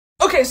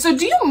Okay, so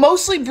do you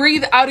mostly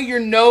breathe out of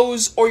your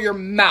nose or your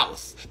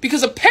mouth?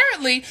 Because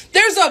apparently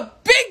there's a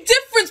big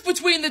difference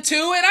between the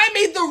two, and I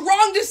made the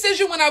wrong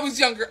decision when I was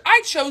younger.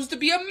 I chose to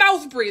be a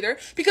mouth breather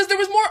because there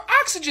was more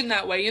oxygen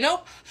that way, you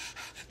know?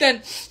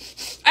 Then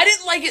I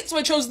didn't like it, so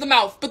I chose the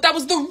mouth, but that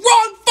was the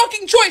wrong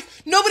fucking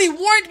choice. Nobody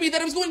warned me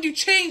that I was going to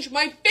change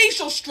my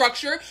facial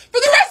structure for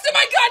the rest of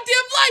my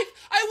goddamn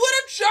life. I would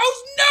have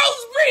chose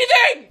nose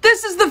breathing.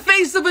 This is the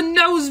face of a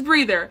nose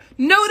breather.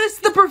 Notice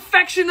the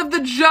perfection of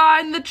the jaw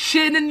and the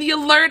chin and the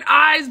alert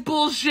eyes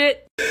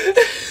bullshit.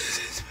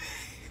 This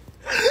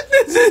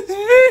is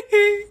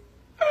me.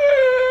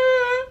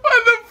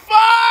 What the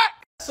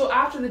fuck? So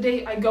after the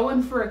date, I go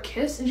in for a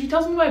kiss, and she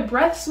tells me my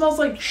breath smells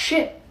like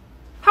shit.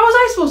 How was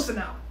I supposed to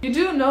know? You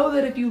do know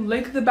that if you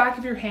lick the back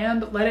of your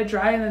hand, let it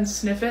dry, and then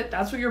sniff it,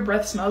 that's what your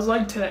breath smells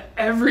like to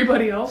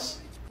everybody else?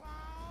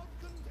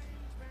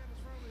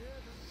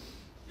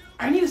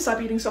 I need to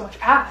stop eating so much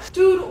ass.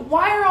 Dude,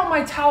 why are all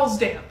my towels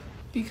damp?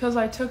 Because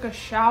I took a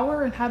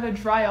shower and had it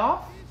dry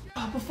off?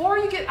 Before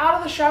you get out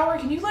of the shower,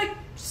 can you like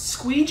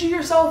squeegee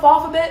yourself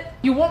off a bit?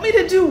 You want me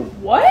to do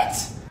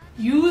what?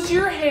 Use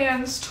your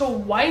hands to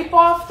wipe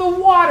off the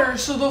water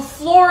so the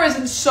floor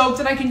isn't soaked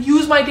and I can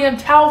use my damn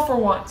towel for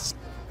once.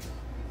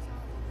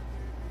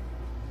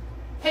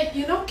 Hey,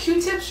 you know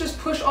Q-tips just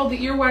push all the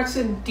earwax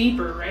in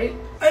deeper, right?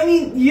 I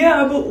mean,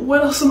 yeah, but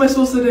what else am I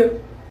supposed to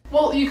do?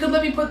 Well, you could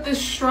let me put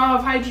this straw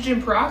of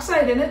hydrogen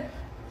peroxide in it.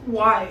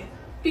 Why?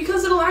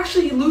 Because it'll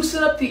actually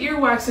loosen up the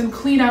earwax and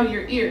clean out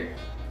your ear.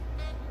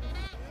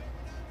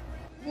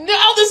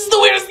 No, this is the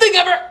weirdest thing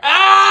ever!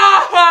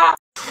 Ah!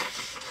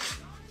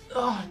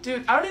 Oh,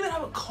 dude, I don't even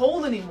have a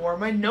cold anymore.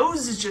 My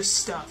nose is just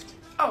stuffed.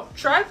 Oh,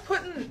 try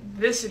putting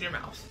this in your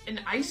mouth.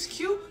 An ice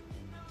cube?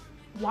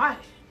 Why?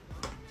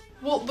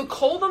 Well, the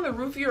cold on the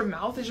roof of your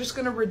mouth is just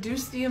gonna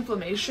reduce the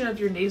inflammation of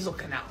your nasal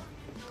canal.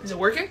 Is it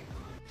working?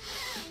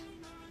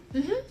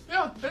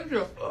 Yeah, thank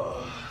you.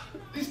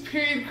 These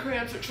period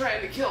cramps are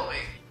trying to kill me.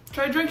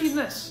 Try drinking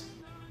this.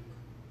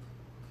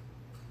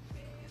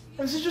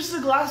 This is just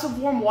a glass of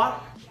warm water.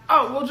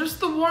 Oh, well,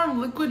 just the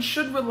warm liquid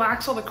should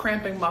relax all the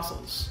cramping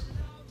muscles.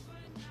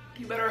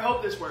 You better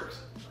hope this works.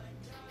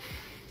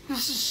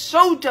 This is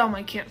so dumb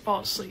I can't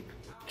fall asleep.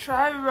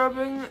 Try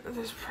rubbing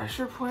this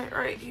pressure point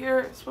right here.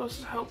 It's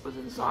supposed to help with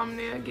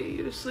insomnia, get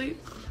you to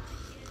sleep.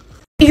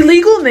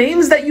 Illegal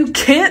names that you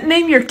can't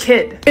name your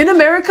kid. In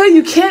America,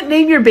 you can't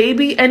name your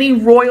baby any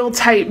royal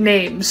type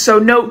names. So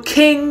no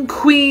king,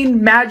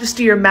 queen,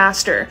 majesty, or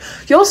master.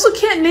 You also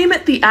can't name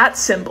it the @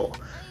 symbol.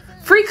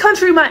 Free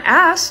country my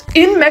ass.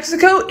 In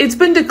Mexico, it's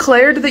been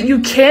declared that you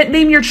can't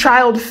name your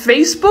child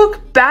Facebook,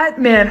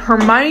 Batman,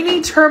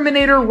 Hermione,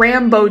 Terminator,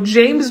 Rambo,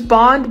 James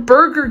Bond,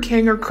 Burger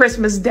King, or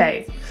Christmas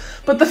Day.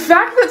 But the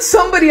fact that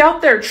somebody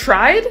out there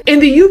tried, in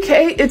the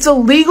UK, it's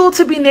illegal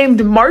to be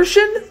named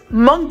Martian,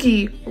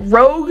 Monkey,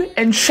 Rogue,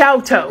 and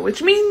Chowto,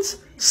 which means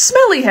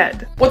smelly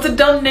head. What's a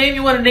dumb name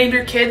you want to name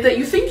your kid that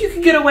you think you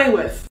can get away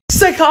with?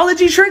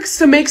 Psychology tricks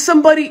to make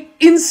somebody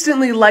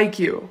instantly like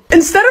you.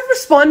 Instead of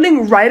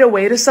responding right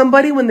away to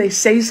somebody when they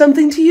say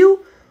something to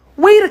you,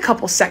 wait a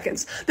couple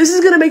seconds. This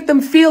is gonna make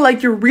them feel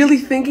like you're really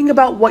thinking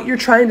about what you're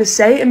trying to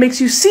say and makes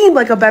you seem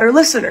like a better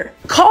listener.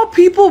 Call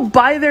people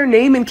by their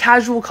name in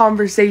casual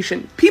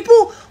conversation.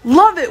 People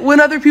love it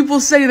when other people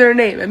say their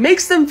name. It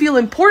makes them feel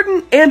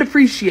important and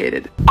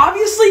appreciated.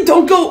 Obviously,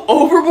 don't go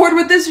overboard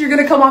with this. You're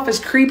gonna come off as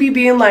creepy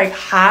being like,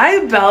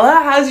 "Hi,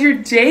 Bella. How's your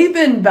day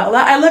been,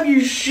 Bella? I love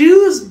your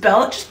shoes,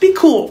 Bella." Just be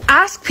cool.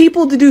 Ask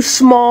people to do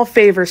small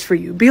favors for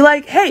you. Be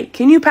like, "Hey,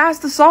 can you pass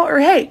the salt?" Or,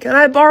 "Hey, can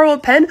I borrow a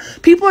pen?"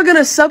 People are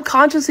gonna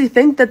subconsciously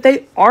think that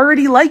they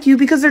already like you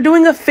because they're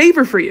doing a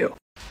favor for you.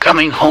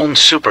 Coming home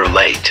super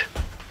late.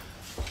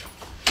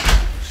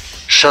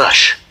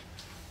 Shush.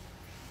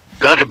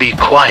 Gotta be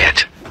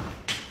quiet.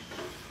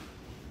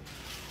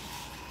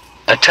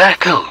 A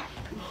taco.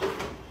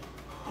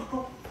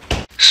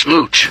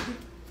 Smooch.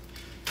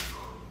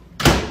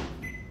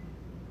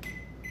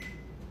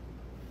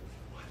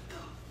 What the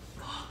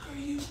fuck are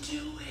you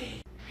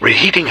doing?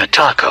 Reheating a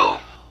taco.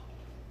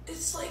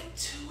 It's like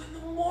 2 in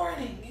the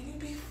morning. Can you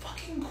be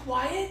fucking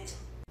quiet?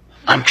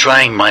 I'm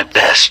trying my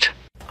best.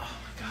 Oh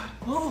my god.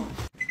 Whoa.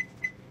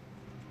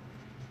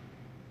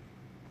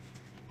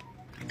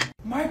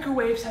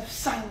 Microwaves have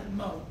silent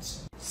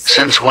modes.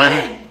 Since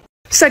when?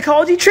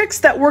 Psychology tricks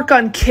that work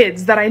on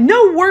kids that I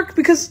know work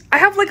because I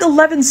have like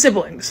 11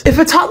 siblings. If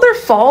a toddler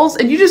falls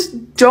and you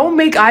just don't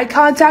make eye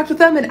contact with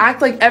them and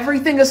act like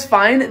everything is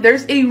fine,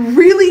 there's a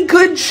really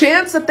good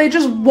chance that they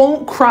just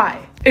won't cry.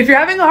 If you're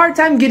having a hard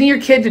time getting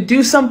your kid to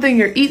do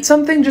something or eat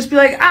something, just be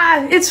like,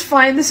 "Ah, it's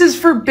fine. This is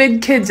for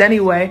big kids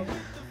anyway."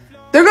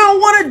 They're gonna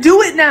want to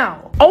do it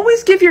now.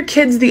 Always give your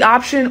kids the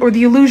option or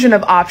the illusion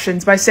of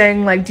options by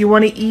saying, like, do you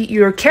want to eat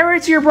your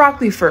carrots or your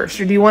broccoli first?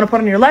 Or do you want to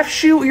put on your left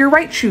shoe or your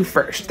right shoe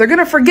first? They're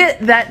gonna forget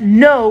that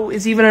no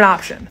is even an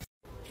option.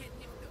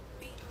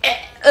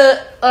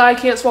 I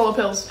can't swallow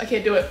pills. I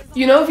can't do it.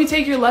 You know, if you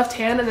take your left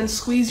hand and then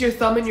squeeze your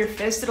thumb in your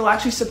fist, it'll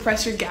actually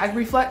suppress your gag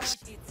reflex.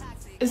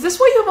 is this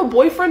why you have a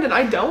boyfriend and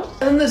I don't?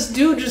 And then this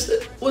dude just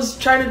was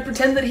trying to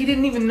pretend that he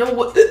didn't even know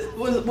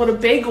what a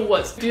bagel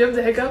was. Do you have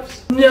the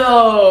hiccups?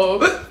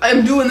 No,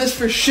 I'm doing this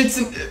for shits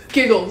and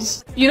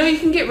giggles. You know you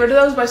can get rid of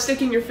those by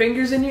sticking your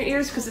fingers in your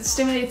ears because it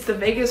stimulates the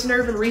vagus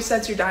nerve and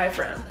resets your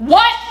diaphragm.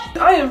 What?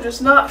 I am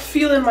just not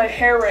feeling my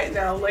hair right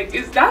now. Like,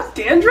 is that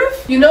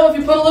dandruff? You know, if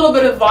you put a little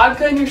bit of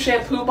vodka in your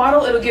shampoo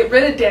bottle, it'll get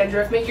rid of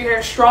dandruff, make your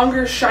hair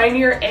stronger,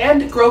 shinier,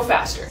 and grow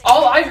faster.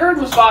 All I heard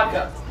was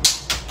vodka.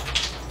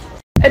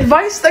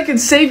 Advice that could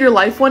save your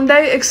life one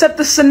day, except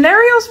the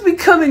scenarios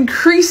become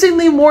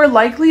increasingly more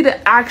likely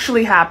to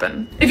actually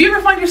happen. If you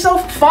ever find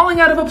yourself falling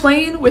out of a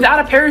plane without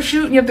a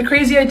parachute and you have the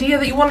crazy idea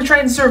that you want to try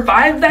and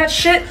survive that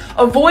shit,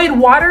 avoid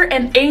water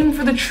and aim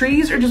for the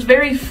trees or just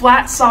very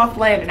flat, soft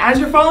land. And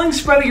as you're falling,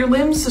 spread out your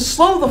limbs to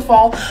slow the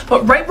fall,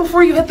 but right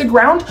before you hit the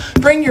ground,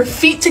 bring your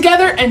feet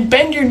together and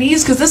bend your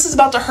knees because this is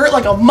about to hurt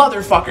like a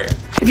motherfucker.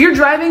 If you're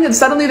driving and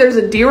suddenly there's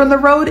a deer on the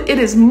road, it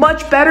is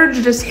much better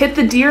to just hit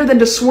the deer than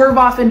to swerve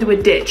off into a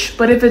ditch.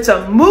 But if it's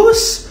a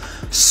moose,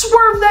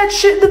 swerve that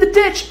shit into the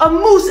ditch. A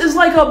moose is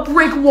like a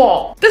brick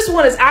wall. This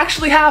one has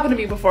actually happened to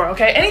me before,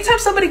 okay? Anytime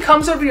somebody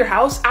comes over to your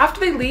house, after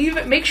they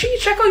leave, make sure you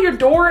check out your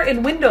door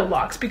and window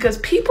locks because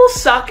people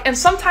suck and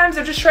sometimes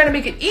they're just trying to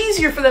make it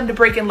easier for them to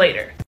break in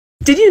later.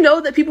 Did you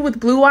know that people with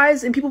blue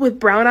eyes and people with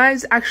brown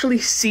eyes actually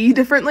see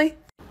differently?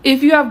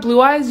 If you have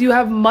blue eyes, you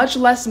have much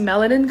less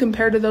melanin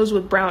compared to those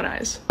with brown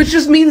eyes, which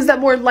just means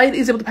that more light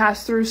is able to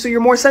pass through, so you're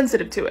more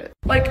sensitive to it.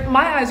 Like,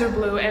 my eyes are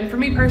blue, and for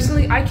me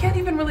personally, I can't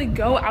even really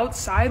go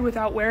outside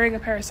without wearing a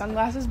pair of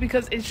sunglasses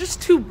because it's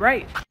just too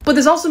bright. But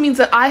this also means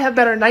that I have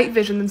better night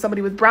vision than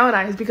somebody with brown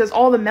eyes because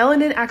all the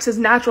melanin acts as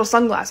natural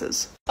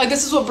sunglasses. Like,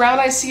 this is what brown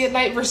eyes see at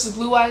night versus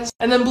blue eyes,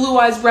 and then blue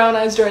eyes, brown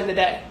eyes during the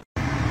day.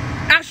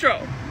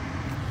 Astro!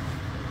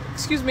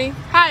 Excuse me.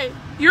 Hi,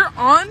 you're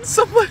on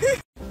somebody?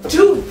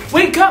 Dude,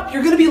 wake up,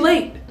 you're gonna be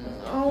late.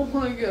 Oh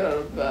my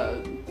god,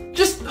 bad.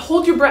 Just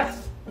hold your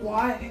breath.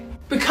 Why?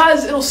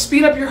 Because it'll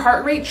speed up your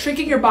heart rate,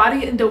 tricking your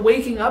body into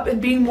waking up and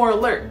being more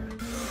alert.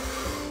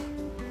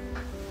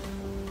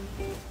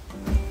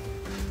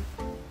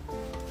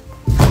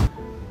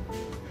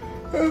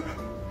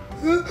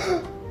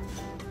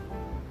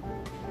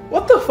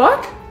 What the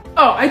fuck?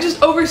 Oh, I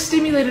just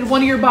overstimulated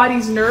one of your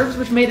body's nerves,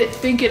 which made it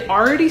think it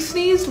already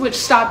sneezed, which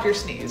stopped your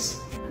sneeze.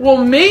 Well,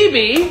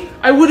 maybe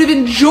I would have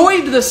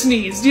enjoyed the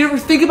sneeze. Do you ever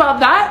think about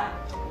that?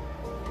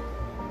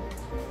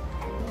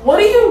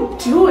 What are you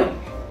doing?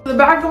 The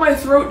back of my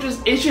throat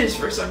just itches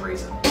for some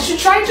reason. You should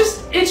try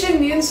just itching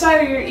the inside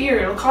of your ear.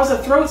 It'll cause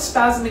a throat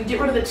spasm and get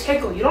rid of the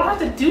tickle. You don't have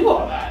to do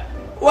all that.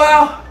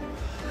 Wow,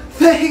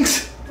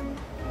 thanks.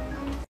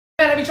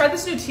 Man, have you tried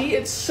this new tea?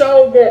 It's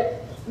so good.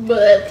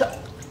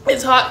 But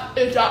it's hot.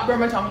 It's hot. Burn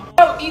my tummy.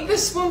 Oh, eat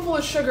this spoonful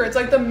of sugar. It's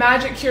like the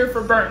magic cure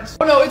for burns.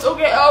 Oh no, it's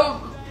okay.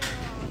 Oh.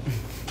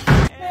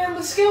 Man,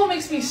 the scale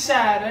makes me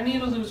sad. I need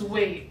to lose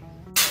weight.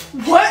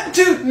 What?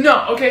 Dude,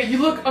 no. Okay, you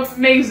look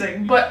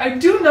amazing. But I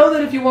do know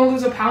that if you want to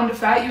lose a pound of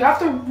fat, you have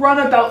to run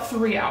about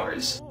 3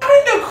 hours. What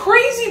kind of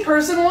crazy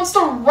person wants to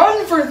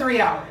run for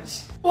 3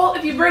 hours? Well,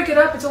 if you break it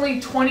up, it's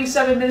only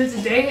 27 minutes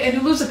a day and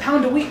you lose a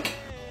pound a week.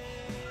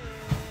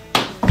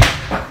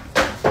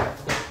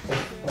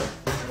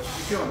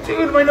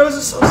 Dude, my nose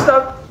is so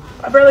stuffed.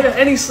 I barely got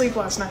any sleep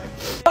last night.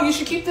 Oh, you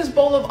should keep this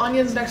bowl of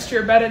onions next to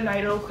your bed at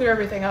night. It'll clear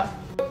everything up.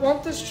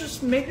 Won't this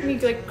just make me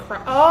like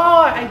cry?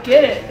 Oh, I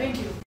get it. Thank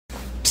you.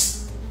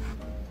 Psst.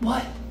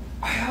 What?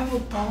 I have a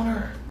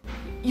boner.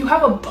 You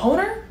have a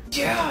boner?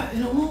 Yeah,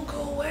 and it won't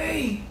go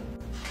away.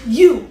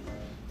 You,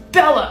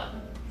 Bella,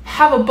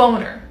 have a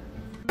boner.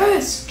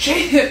 Yes,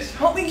 Jadis,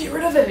 help me get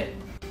rid of it.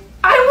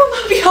 I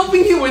will not be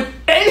helping you with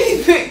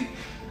anything.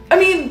 I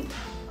mean,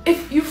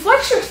 if you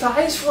flex your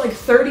thighs for like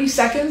 30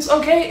 seconds,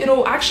 okay,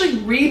 it'll actually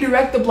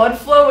redirect the blood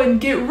flow and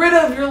get rid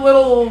of your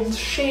little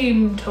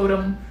shame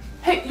totem.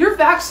 Hey, you're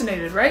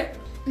vaccinated, right?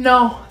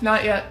 No,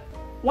 not yet.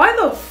 Why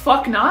the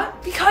fuck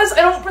not? Because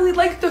I don't really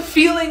like the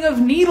feeling of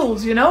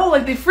needles, you know?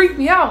 Like, they freak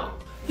me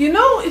out. You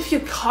know, if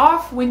you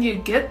cough when you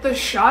get the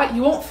shot,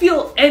 you won't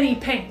feel any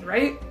pain,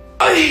 right?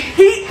 I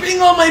hate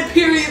being on my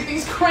period.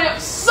 These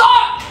cramps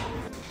suck!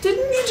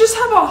 Didn't you just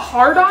have a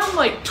hard-on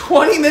like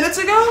 20 minutes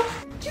ago?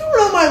 Do you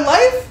know my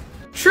life?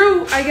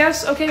 True, I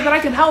guess. Okay, but I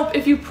can help.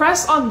 If you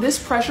press on this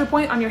pressure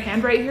point on your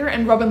hand right here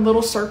and rub in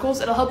little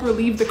circles, it'll help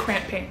relieve the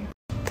cramp pain.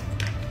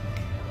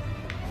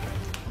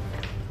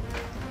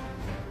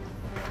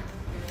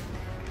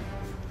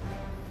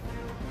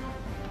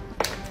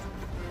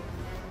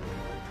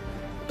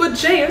 But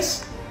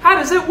Jayus, how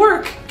does it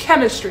work?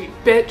 Chemistry,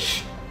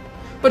 bitch.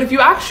 But if you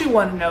actually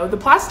want to know, the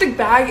plastic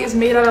bag is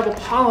made out of a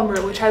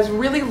polymer which has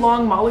really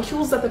long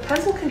molecules that the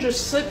pencil can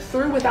just slip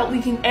through without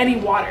leaking any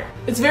water.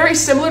 It's very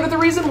similar to the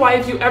reason why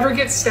if you ever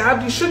get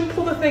stabbed, you shouldn't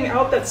pull the thing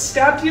out that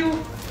stabbed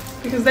you,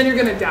 because then you're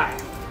gonna die.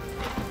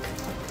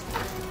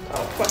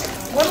 Oh, fuck.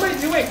 What am I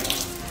doing?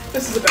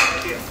 This is a bad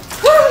idea.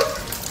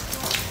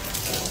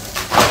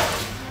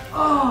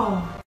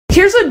 Oh.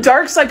 Here's a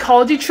dark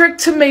psychology trick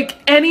to make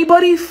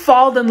anybody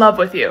fall in love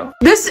with you.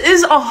 This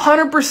is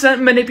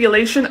 100%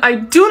 manipulation. I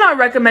do not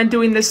recommend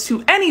doing this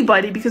to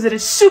anybody because it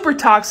is super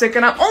toxic,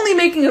 and I'm only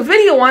making a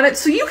video on it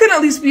so you can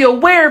at least be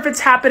aware if it's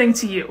happening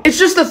to you. It's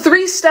just a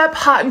 3-step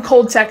hot and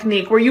cold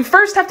technique where you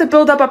first have to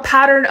build up a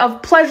pattern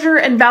of pleasure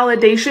and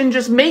validation,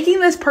 just making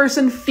this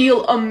person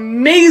feel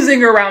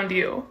amazing around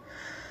you.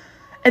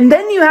 And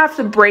then you have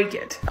to break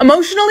it.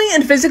 Emotionally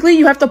and physically,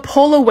 you have to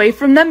pull away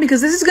from them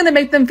because this is going to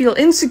make them feel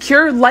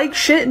insecure, like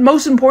shit, and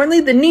most importantly,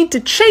 the need to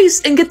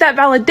chase and get that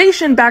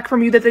validation back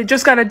from you that they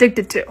just got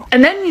addicted to.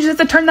 And then you just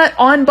have to turn that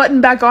on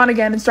button back on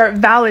again and start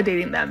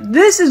validating them.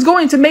 This is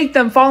going to make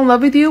them fall in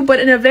love with you, but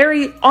in a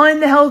very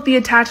unhealthy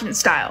attachment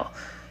style.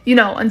 You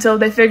know, until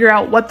they figure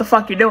out what the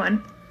fuck you're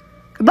doing.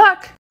 Good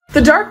luck! The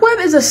dark web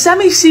is a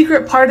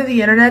semi-secret part of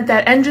the internet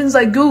that engines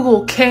like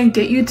Google can't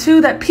get you to,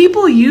 that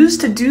people use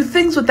to do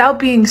things without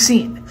being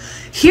seen.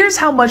 Here's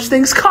how much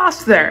things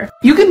cost there.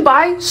 You can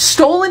buy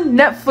stolen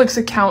Netflix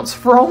accounts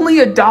for only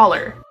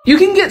 $1. You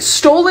can get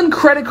stolen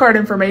credit card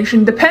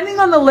information depending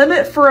on the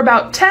limit for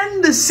about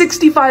 $10 to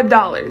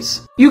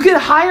 $65. You can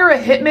hire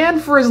a hitman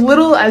for as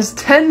little as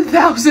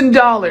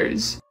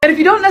 $10,000. And if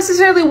you don't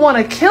necessarily want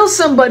to kill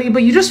somebody,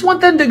 but you just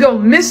want them to go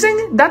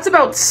missing, that's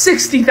about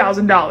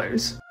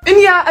 $60,000. And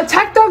yeah,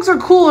 attack dogs are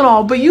cool and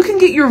all, but you can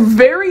get your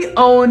very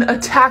own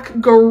attack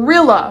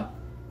gorilla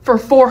for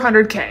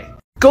 $400K.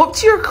 Go up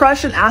to your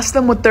crush and ask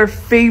them what their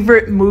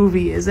favorite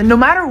movie is. And no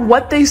matter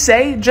what they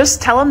say,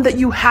 just tell them that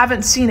you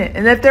haven't seen it.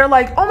 And if they're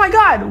like, oh my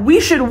god,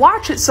 we should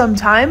watch it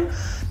sometime,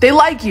 they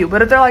like you.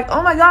 But if they're like,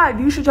 oh my god,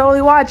 you should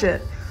totally watch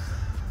it,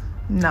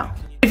 no.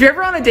 If you're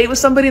ever on a date with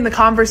somebody and the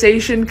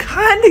conversation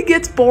kind of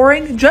gets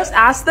boring, just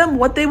ask them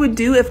what they would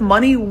do if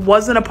money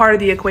wasn't a part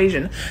of the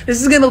equation.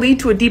 This is going to lead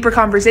to a deeper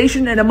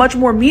conversation and a much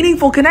more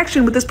meaningful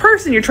connection with this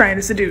person you're trying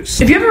to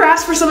seduce. If you ever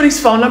ask for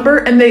somebody's phone number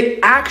and they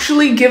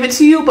actually give it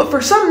to you, but for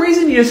some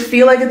reason you just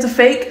feel like it's a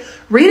fake,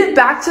 read it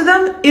back to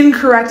them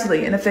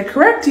incorrectly. And if they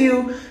correct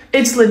you,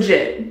 it's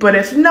legit. But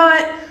if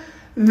not,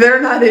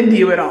 they're not into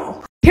you at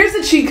all. Here's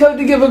a cheat code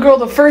to give a girl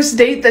the first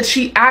date that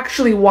she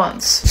actually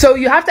wants. So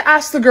you have to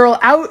ask the girl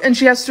out and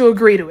she has to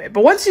agree to it.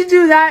 But once you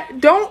do that,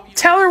 don't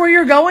tell her where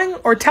you're going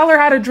or tell her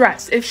how to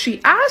dress. If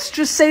she asks,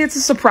 just say it's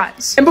a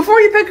surprise. And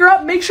before you pick her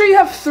up, make sure you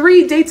have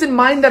 3 dates in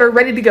mind that are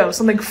ready to go.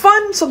 Something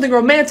fun, something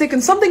romantic,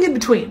 and something in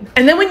between.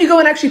 And then when you go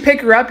and actually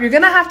pick her up, you're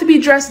gonna have to be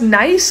dressed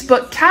nice,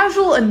 but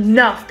casual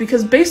enough,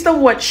 because based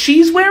on what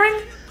she's wearing,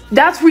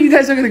 that's where you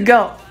guys are gonna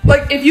go.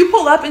 Like, if you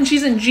pull up and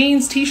she's in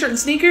jeans, t-shirt, and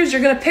sneakers,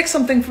 you're gonna pick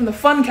something from the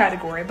fun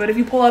category. But if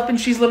you pull up and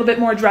she's a little bit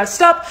more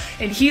dressed up,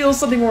 and heels,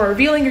 something more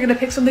revealing, you're gonna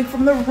pick something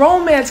from the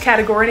romance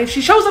category. And if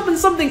she shows up in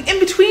something in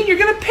between, you're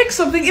gonna pick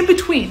something in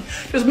between.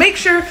 Just make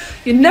sure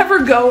you never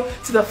go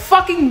to the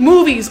fucking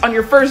movies on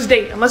your first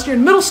date, unless you're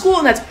in middle school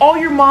and that's all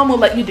your mom will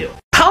let you do.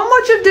 How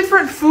much of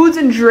different foods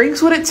and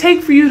drinks would it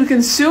take for you to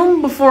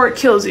consume before it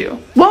kills you?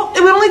 Well,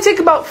 it would only take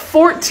about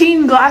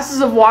 14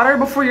 glasses of water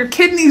before your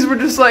kidneys were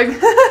just like,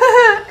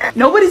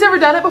 nobody's ever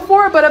done it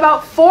before, but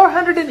about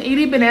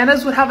 480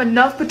 bananas would have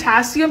enough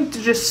potassium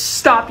to just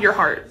stop your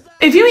heart.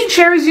 If you eat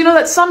cherries, you know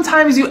that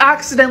sometimes you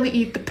accidentally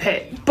eat the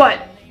pit,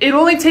 but it would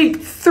only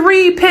take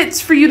 3 pits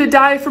for you to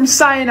die from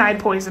cyanide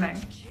poisoning.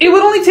 It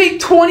would only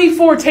take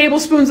 24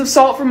 tablespoons of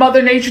salt for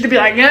Mother Nature to be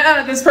like,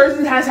 this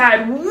person has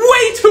had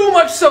way too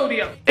much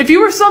sodium. If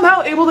you were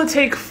somehow able to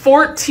take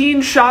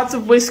 14 shots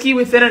of whiskey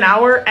within an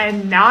hour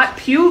and not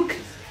puke,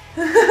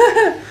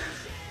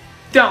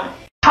 don't.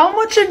 How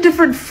much of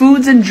different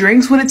foods and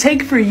drinks would it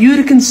take for you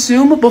to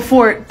consume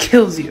before it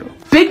kills you?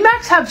 Big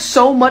Macs have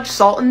so much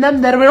salt in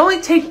them that it would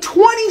only take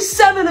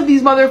 27 of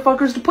these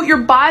motherfuckers to put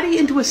your body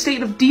into a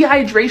state of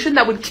dehydration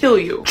that would kill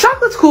you.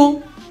 Chocolate's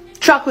cool.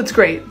 Chocolate's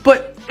great,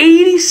 but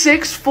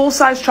 86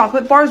 full-size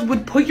chocolate bars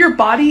would put your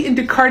body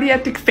into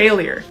cardiac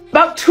failure.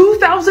 About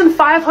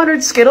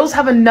 2,500 Skittles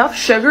have enough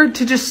sugar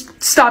to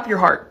just stop your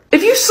heart.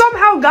 If you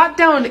somehow got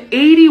down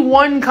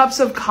 81 cups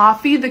of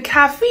coffee, the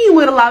caffeine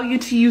would allow you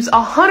to use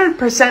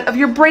 100% of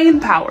your brain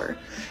power.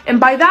 And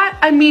by that,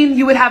 I mean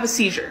you would have a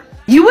seizure.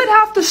 You would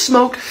have to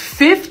smoke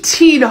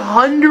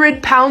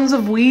 1,500 pounds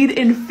of weed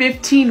in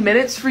 15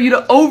 minutes for you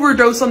to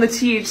overdose on the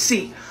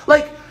THC.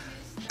 Like,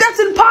 that's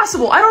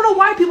impossible. I don't know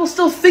why people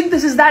still think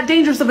this is that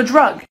dangerous of a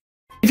drug.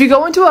 If you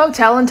go into a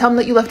hotel and tell them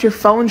that you left your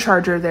phone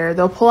charger there,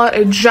 they'll pull out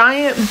a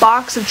giant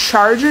box of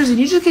chargers and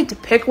you just get to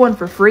pick one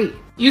for free.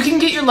 You can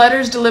get your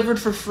letters delivered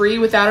for free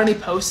without any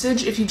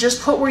postage if you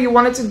just put where you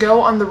want it to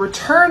go on the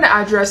return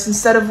address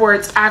instead of where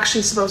it's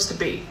actually supposed to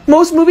be.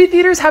 Most movie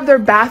theaters have their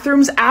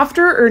bathrooms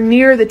after or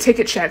near the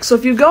ticket check. So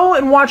if you go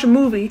and watch a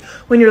movie,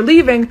 when you're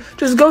leaving,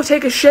 just go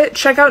take a shit,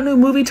 check out new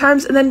movie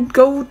times, and then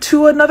go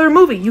to another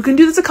movie. You can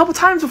do this a couple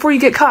times before you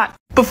get caught.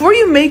 Before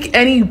you make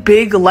any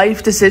big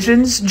life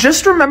decisions,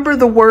 just remember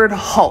the word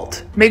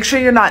HALT. Make sure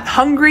you're not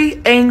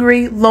hungry,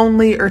 angry,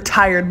 lonely, or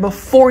tired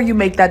before you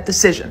make that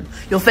decision.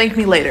 You'll thank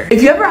me later.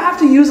 If you ever have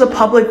to use a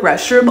public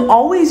restroom,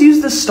 always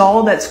use the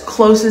stall that's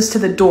closest to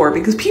the door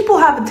because people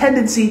have a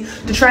tendency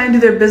to try and do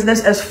their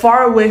business as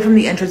far away from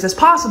the entrance as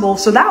possible,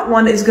 so that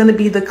one is going to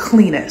be the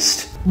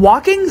cleanest.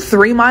 Walking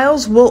 3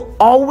 miles will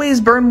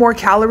always burn more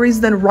calories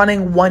than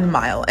running 1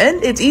 mile,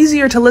 and it's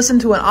easier to listen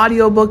to an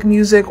audiobook,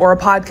 music, or a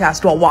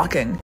podcast while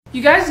walking.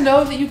 You guys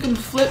know that you can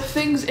flip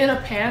things in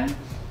a pan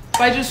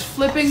by just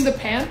flipping the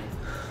pan?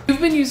 You've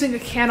been using a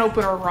can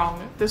opener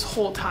wrong this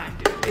whole time,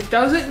 dude. It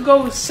doesn't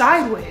go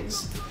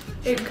sideways.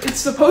 It's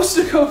supposed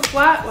to go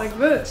flat like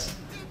this,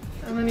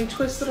 and then you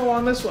twist it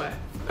along this way.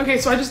 Okay,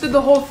 so I just did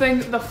the whole thing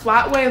the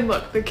flat way, and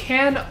look, the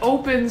can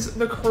opens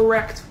the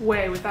correct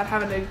way without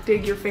having to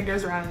dig your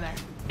fingers around in there.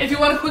 If you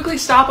want to quickly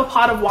stop a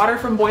pot of water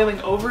from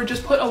boiling over,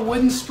 just put a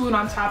wooden spoon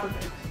on top of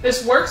it.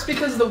 This works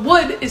because the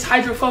wood is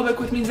hydrophobic,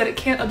 which means that it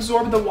can't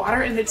absorb the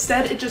water, and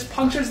instead it just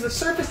punctures the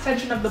surface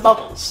tension of the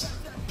bubbles.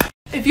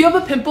 If you have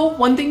a pimple,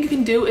 one thing you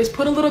can do is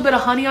put a little bit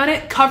of honey on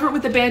it, cover it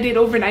with a Band-Aid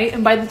overnight,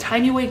 and by the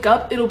time you wake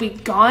up, it'll be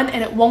gone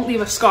and it won't leave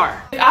a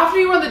scar. If after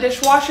you run the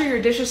dishwasher,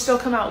 your dishes still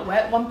come out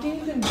wet, one thing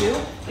you can do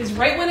is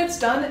right when it's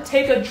done,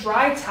 take a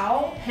dry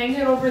towel, hang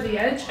it over the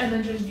edge, and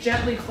then just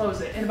gently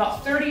close it. In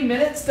about 30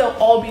 minutes, they'll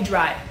all be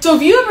dry. So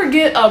if you ever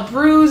get a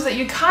bruise that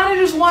you kind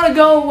of just want to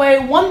go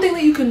away, one thing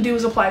that you can do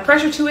is apply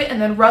pressure to it and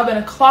then rub in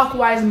a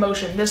clockwise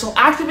motion. This will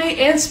activate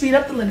and speed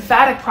up the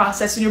lymphatic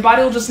process, and your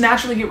body will just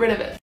naturally get rid of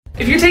it.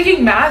 If you're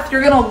taking math,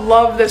 you're gonna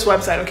love this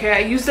website, okay? I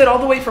used it all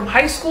the way from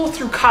high school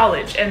through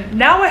college, and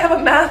now I have a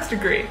math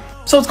degree.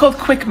 So it's called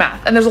Quick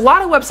Math, and there's a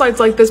lot of websites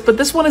like this, but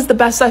this one is the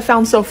best I've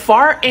found so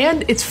far,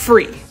 and it's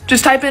free.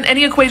 Just type in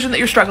any equation that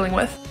you're struggling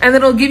with, and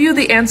then it'll give you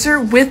the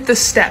answer with the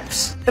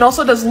steps. It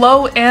also does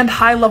low and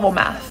high level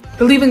math.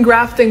 They'll even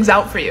graph things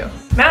out for you.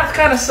 Math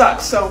kind of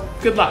sucks, so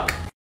good luck.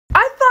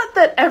 I thought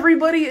that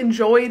everybody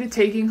enjoyed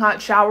taking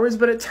hot showers,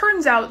 but it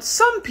turns out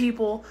some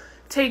people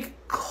take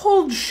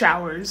cold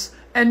showers.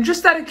 And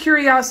just out of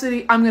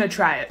curiosity, I'm gonna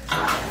try it.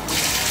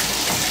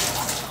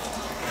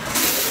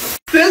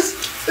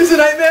 This is a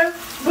nightmare,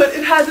 but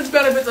it has its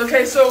benefits,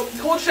 okay? So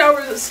cold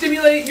showers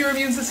stimulate your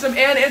immune system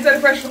and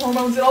antidepressant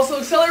hormones. It also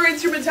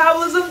accelerates your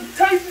metabolism,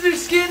 tightens your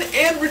skin,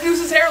 and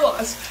reduces hair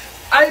loss.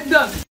 I'm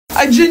done.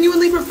 I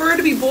genuinely prefer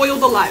to be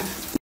boiled alive.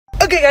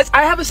 Okay guys,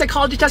 I have a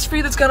psychology test for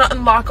you that's gonna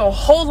unlock a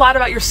whole lot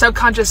about your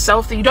subconscious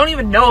self that you don't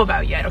even know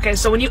about yet, okay?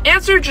 So when you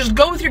answer, just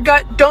go with your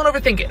gut, don't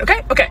overthink it,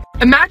 okay? Okay.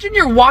 Imagine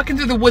you're walking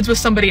through the woods with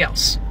somebody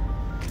else.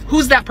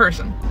 Who's that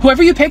person?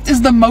 Whoever you picked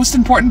is the most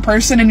important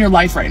person in your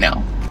life right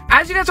now.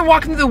 As you guys are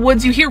walking through the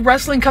woods, you hear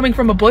rustling coming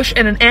from a bush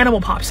and an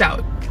animal pops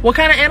out. What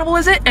kind of animal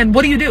is it, and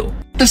what do?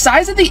 The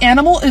size of the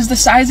animal is the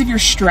size of your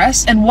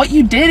stress, and what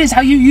you did is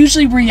how you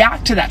usually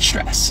react to that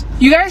stress.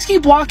 You guys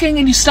keep walking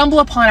and you stumble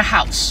upon a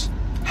house.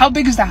 How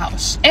big is the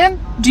house? And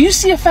do you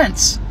see a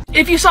fence?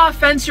 If you saw a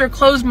fence, you're a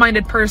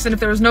closed-minded person. If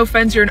there was no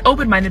fence, you're an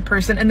open-minded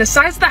person. And the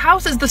size of the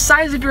house is the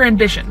size of your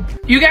ambition.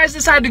 You guys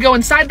decide to go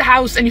inside the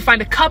house and you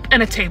find a cup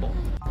and a table.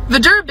 The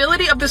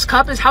durability of this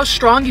cup is how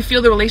strong you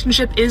feel the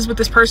relationship is with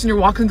this person you're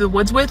walking through the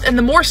woods with, and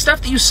the more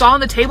stuff that you saw on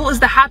the table is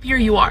the happier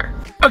you are.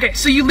 Okay,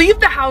 so you leave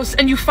the house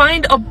and you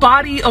find a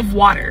body of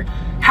water.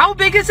 How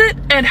big is it,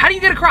 and how do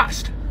you get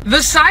across?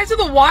 The size of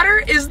the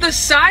water is the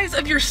size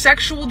of your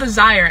sexual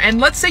desire, and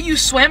let's say you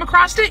swam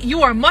across it,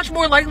 you are much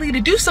more likely to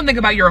do something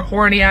about your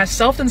horny ass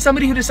self than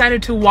somebody who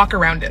decided to walk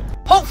around it.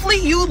 Hopefully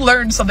you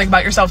learned something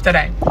about yourself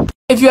today.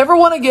 If you ever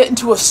want to get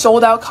into a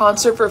sold out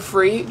concert for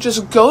free,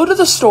 just go to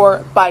the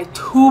store, buy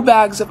 2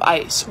 bags of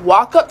ice,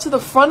 walk up to the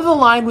front of the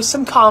line with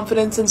some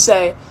confidence and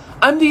say,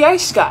 "I'm the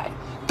ice guy."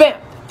 Bam!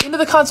 Into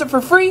the concert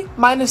for free,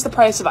 minus the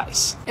price of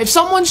ice. If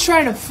someone's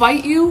trying to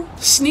fight you,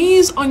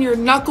 sneeze on your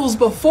knuckles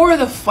before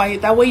the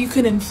fight, that way you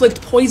can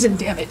inflict poison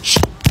damage.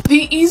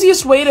 The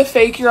easiest way to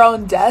fake your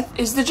own death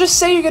is to just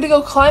say you're gonna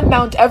go climb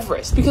Mount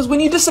Everest, because when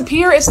you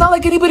disappear, it's not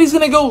like anybody's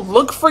gonna go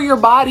look for your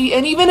body,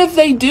 and even if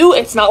they do,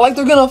 it's not like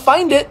they're gonna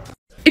find it.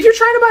 If you're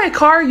trying to buy a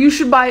car, you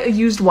should buy a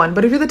used one,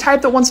 but if you're the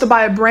type that wants to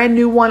buy a brand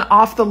new one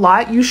off the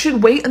lot, you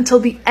should wait until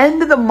the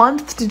end of the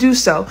month to do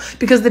so,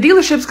 because the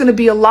dealership's going to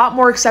be a lot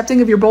more accepting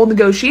of your bold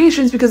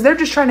negotiations because they're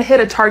just trying to hit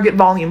a target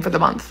volume for the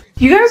month.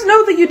 You guys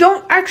know that you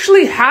don't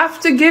actually have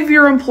to give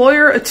your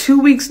employer a 2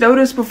 weeks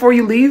notice before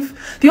you leave?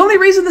 The only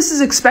reason this is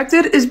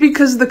expected is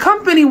because the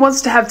company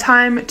wants to have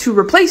time to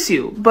replace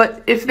you,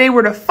 but if they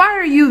were to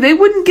fire you, they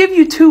wouldn't give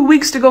you 2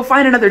 weeks to go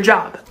find another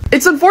job.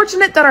 It's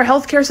unfortunate that our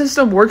healthcare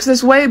system works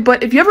this way,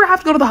 but if you ever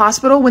have to go to the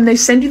hospital, when they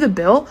send you the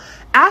bill,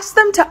 ask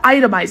them to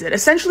itemize it,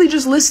 essentially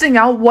just listing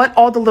out what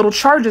all the little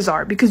charges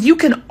are, because you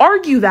can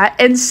argue that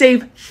and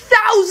save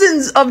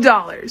thousands of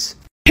dollars.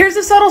 Here's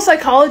a subtle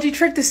psychology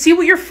trick to see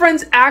what your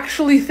friends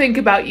actually think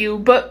about you,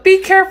 but be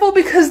careful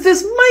because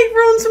this might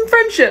ruin some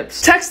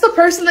friendships. Text the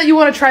person that you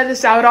want to try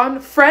this out on,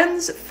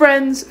 friends,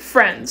 friends,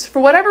 friends.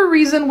 For whatever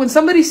reason, when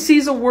somebody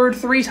sees a word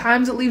 3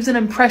 times, it leaves an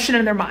impression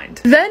in their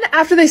mind. Then,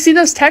 after they see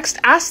those texts,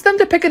 ask them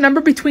to pick a number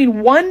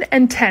between 1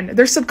 and 10.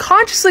 They're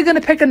subconsciously going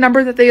to pick a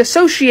number that they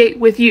associate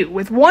with you,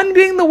 with 1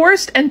 being the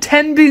worst and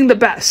 10 being the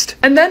best.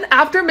 And then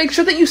after, make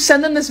sure that you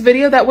send them this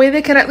video, that way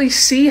they can at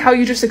least see how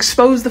you just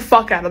expose the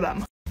fuck out of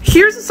them.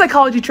 Here's a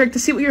psychology trick to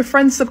see what your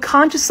friends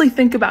subconsciously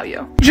think about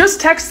you. Just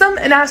text them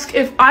and ask,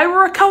 if I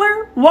were a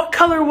color, what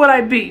color would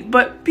I be?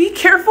 But be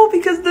careful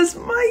because this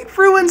might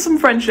ruin some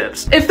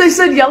friendships. If they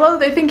said yellow,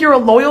 they think you're a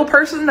loyal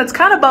person that's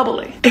kind of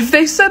bubbly. If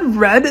they said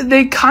red,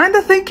 they kind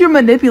of think you're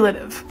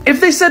manipulative.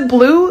 If they said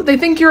blue, they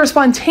think you're a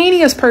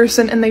spontaneous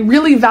person and they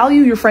really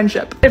value your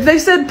friendship. If they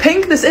said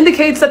pink, this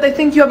indicates that they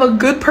think you have a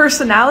good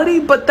personality,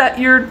 but that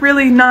you're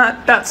really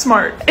not that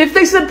smart. If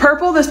they said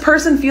purple, this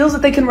person feels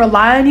that they can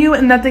rely on you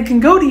and that they can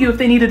go to you if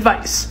they need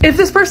advice. If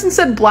this person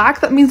said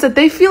black, that means that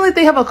they feel like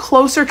they have a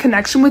closer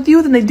connection with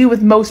you than they do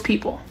with most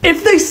people.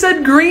 If they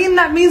said green,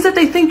 that means that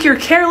they think you're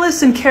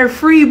careless and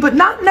carefree, but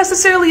not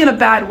necessarily in a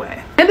bad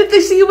way. And if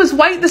they see you as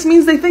white, this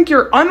means they think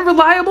you're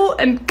unreliable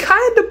and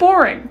kind of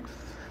boring.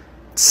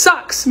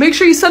 Sucks. Make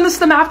sure you send this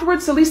to them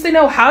afterwards so at least they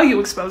know how you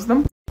expose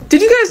them.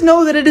 Did you guys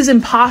know that it is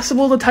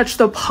impossible to touch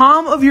the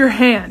palm of your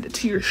hand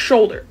to your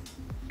shoulder?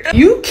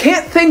 You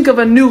can't think of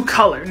a new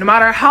color, no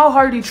matter how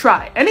hard you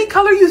try. Any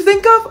color you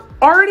think of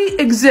already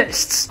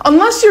exists.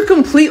 Unless you're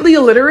completely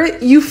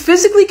illiterate, you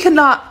physically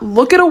cannot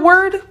look at a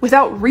word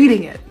without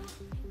reading it.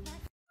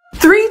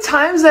 3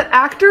 times that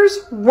actors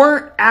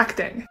weren't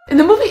acting. In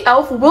the movie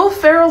Elf, Will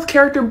Ferrell's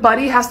character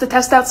Buddy has to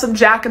test out some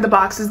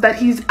Jack-in-the-Boxes that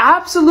he's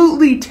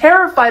absolutely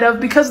terrified of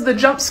because of the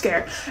jump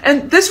scare.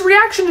 And this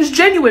reaction is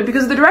genuine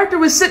because the director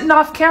was sitting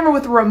off camera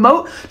with a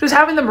remote, just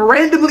having them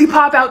randomly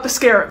pop out to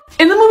scare him.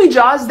 In the movie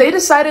Jaws, they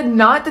decided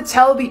not to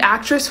tell the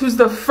actress who's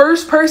the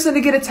first person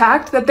to get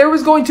attacked that there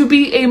was going to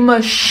be a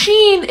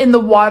machine in the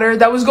water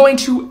that was going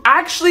to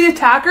actually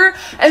attack her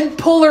and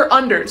pull her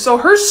under. So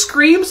her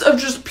screams of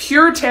just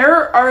pure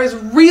terror are as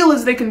real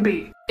as they can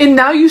be. In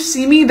Now You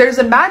See Me, there's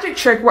a magic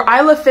trick where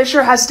Isla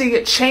Fisher has to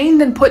get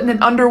chained and put in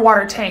an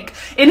underwater tank.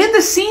 And in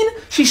the scene,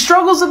 she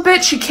struggles a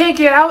bit, she can't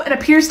get out, and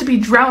appears to be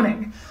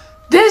drowning.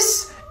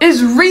 This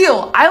is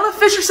real. Isla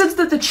Fisher says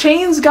that the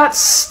chains got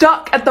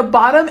stuck at the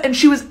bottom and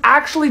she was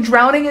actually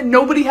drowning and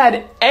nobody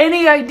had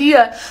any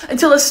idea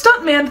until a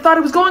stuntman thought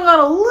it was going on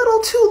a little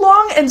too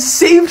long and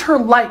saved her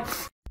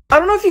life. I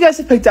don't know if you guys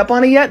have picked up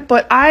on it yet,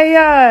 but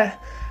I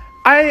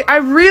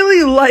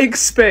really like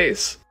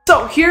space.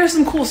 So here are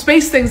some cool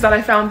space things that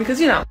I found because,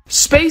 you know,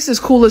 space is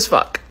cool as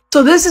fuck.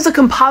 So this is a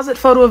composite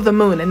photo of the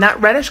moon, and that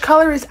reddish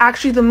color is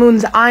actually the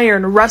moon's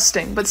iron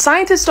rusting. But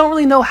scientists don't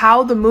really know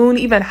how the moon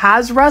even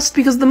has rust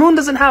because the moon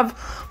doesn't have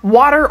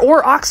water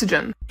or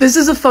oxygen. This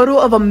is a photo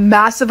of a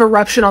massive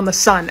eruption on the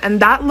sun,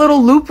 and that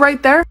little loop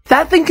right there,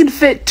 that thing can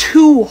fit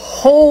 2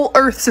 whole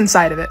Earths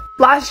inside of it.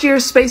 Last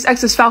year's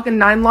SpaceX's Falcon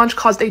 9 launch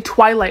caused a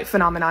twilight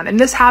phenomenon, and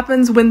this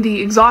happens when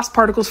the exhaust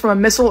particles from a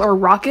missile or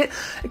rocket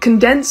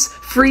condense,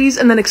 freeze,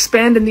 and then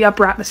expand in the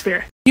upper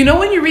atmosphere. You know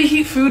when you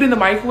reheat food in the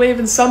microwave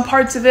and some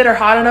parts of it are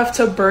hot enough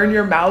to burn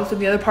your mouth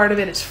and the other part of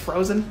it is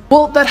frozen?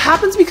 Well, that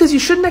happens because you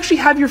shouldn't actually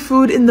have your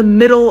food in the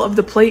middle of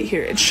the plate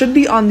here. It should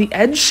be on the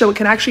edge so it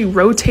can actually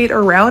rotate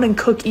around and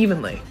cook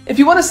evenly. If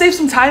you want to save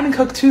some time and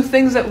cook 2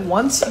 things at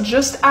once,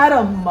 just add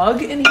a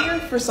mug in here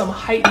for some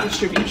height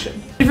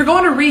distribution. If you're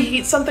going to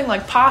reheat something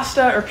like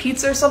pasta or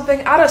pizza or something,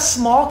 add a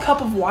small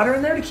cup of water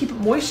in there to keep it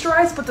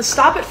moisturized, but to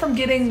stop it from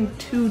getting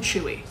too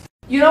chewy.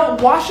 You know,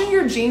 washing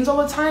your jeans all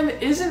the time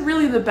isn't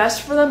really the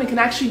best for them. It can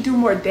actually do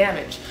more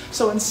damage.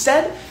 So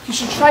instead, you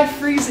should try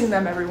freezing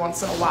them every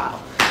once in a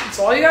while.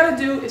 So all you gotta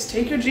do is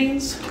take your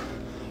jeans,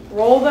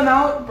 roll them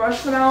out,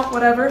 brush them out,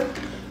 whatever,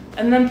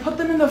 and then put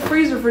them in the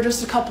freezer for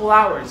just a couple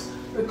hours.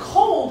 The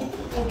cold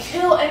will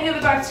kill any of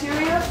the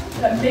bacteria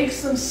that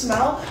makes them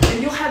smell,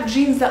 and you'll have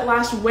jeans that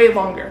last way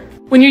longer.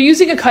 When you're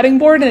using a cutting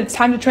board and it's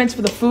time to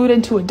transfer the food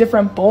into a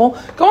different bowl,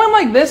 going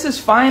like this is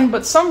fine,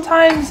 but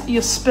sometimes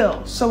you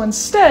spill. So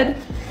instead,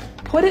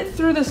 put it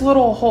through this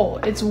little hole.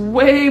 It's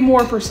way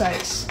more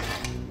precise.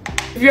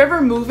 If you're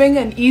ever moving,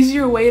 an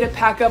easier way to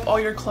pack up all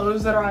your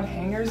clothes that are on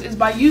hangers is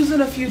by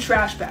using a few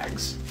trash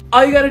bags.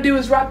 All you gotta do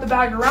is wrap the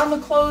bag around the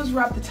clothes,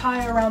 wrap the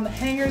tie around the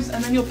hangers,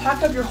 and then you'll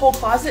pack up your whole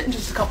closet in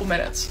just a couple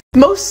minutes.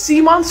 Most sea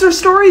monster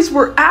stories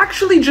were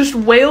actually just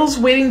whales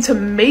waiting to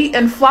mate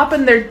and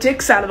flopping their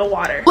dicks out of the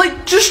water.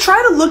 Like, just try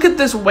to look at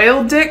this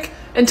whale dick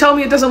and tell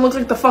me it doesn't look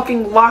like the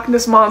fucking Loch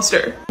Ness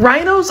Monster.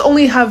 Rhinos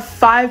only have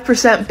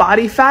 5%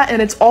 body fat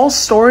and it's all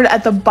stored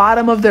at the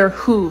bottom of their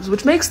hooves,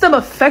 which makes them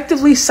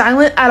effectively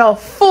silent at a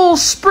full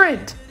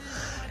sprint.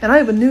 And I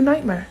have a new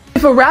nightmare.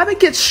 If a rabbit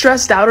gets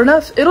stressed out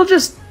enough, it'll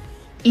just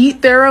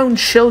eat their own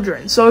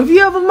children. So if you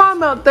have a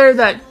mom out there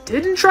that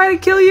didn't try to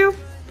kill you,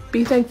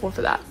 be thankful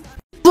for that.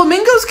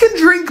 Flamingos can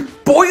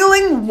drink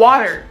boiling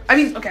water. I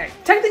mean, okay,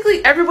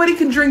 technically everybody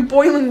can drink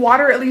boiling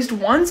water at least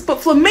once,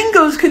 but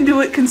flamingos can do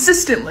it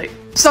consistently.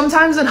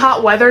 Sometimes in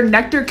hot weather,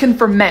 nectar can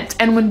ferment,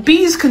 and when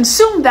bees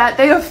consume that,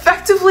 they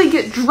effectively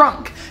get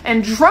drunk,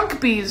 and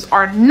drunk bees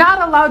are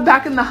not allowed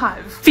back in the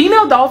hive.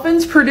 Female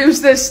dolphins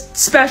produce this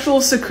special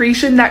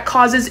secretion that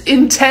causes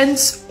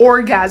intense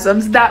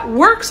orgasms that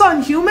works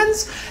on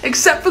humans,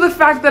 except for the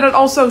fact that it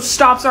also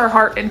stops our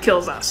heart and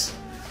kills us.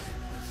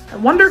 I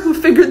wonder who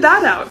figured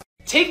that out.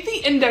 Take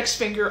the index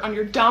finger on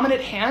your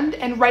dominant hand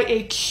and write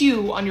a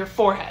Q on your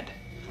forehead.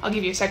 I'll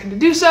give you a second to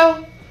do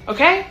so,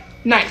 okay?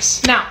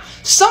 Nice. Now,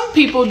 some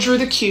people drew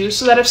the cues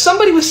so that if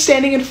somebody was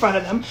standing in front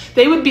of them,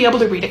 they would be able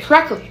to read it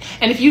correctly.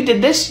 And if you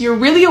did this, you're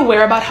really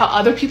aware about how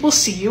other people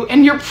see you,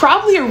 and you're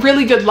probably a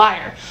really good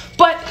liar.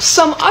 But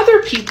some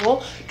other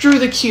people drew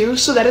the cue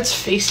so that it's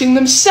facing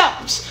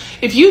themselves.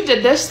 If you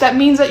did this, that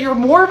means that you're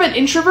more of an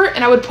introvert,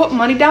 and I would put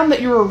money down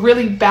that you're a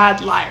really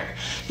bad liar.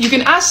 You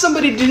can ask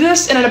somebody to do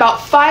this, and in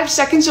about 5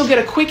 seconds, you'll get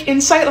a quick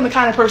insight on the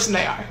kind of person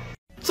they are.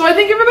 So I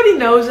think everybody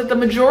knows that the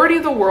majority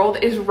of the world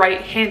is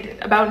right-handed,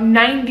 about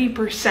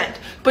 90%.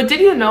 But did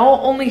you know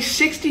only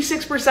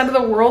 66% of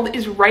the world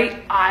is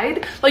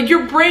right-eyed? Like,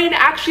 your brain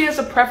actually has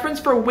a preference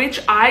for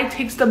which eye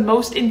takes the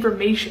most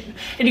information.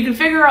 And you can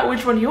figure out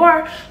which one you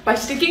are by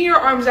sticking your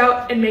arms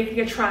out and making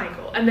a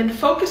triangle, and then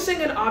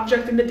focusing an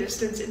object in the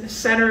distance in the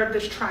center of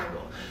this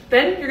triangle.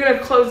 Then you're gonna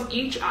close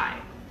each eye.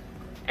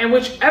 And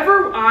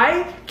whichever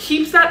eye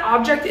keeps that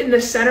object in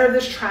the center of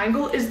this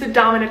triangle is the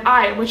dominant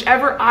eye, and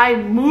whichever eye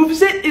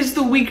moves it is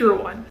the weaker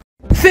one.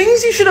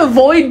 Things you should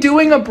avoid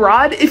doing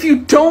abroad if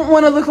you don't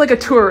want to look like a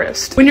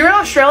tourist. When you're in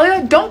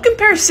Australia, don't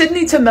compare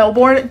Sydney to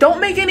Melbourne,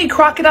 don't make any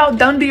Crocodile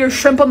Dundee or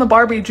Shrimp on the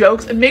Barbie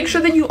jokes, and make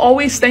sure that you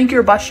always thank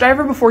your bus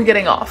driver before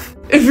getting off.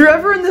 If you're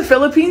ever in the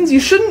Philippines, you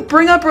shouldn't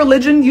bring up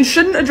religion, you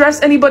shouldn't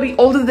address anybody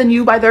older than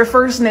you by their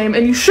first name,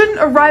 and you shouldn't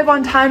arrive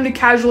on time to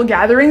casual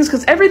gatherings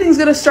because everything's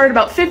gonna start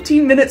about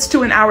 15 minutes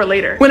to an hour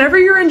later. Whenever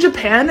you're in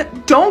Japan,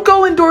 don't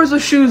go indoors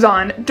with shoes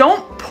on,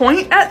 don't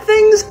point at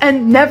things,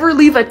 and never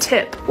leave a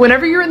tip.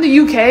 Whenever you're in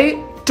the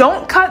UK,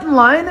 don't cut in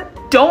line,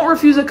 don't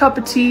refuse a cup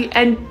of tea,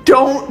 and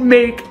don't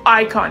make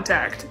eye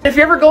contact. If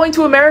you're ever going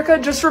to America,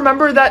 just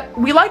remember that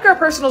we like our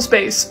personal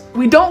space.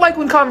 We don't like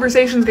when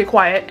conversations get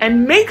quiet,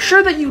 and make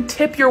sure that you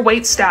tip your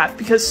wait staff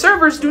because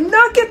servers do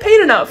not get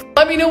paid enough.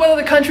 Let me know what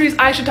other countries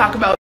I should talk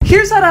about.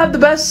 Here's how to have the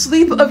best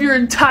sleep of your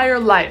entire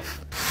life.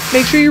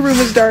 Make sure your room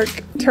is dark,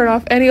 turn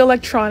off any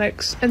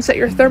electronics, and set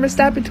your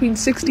thermostat between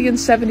 60 and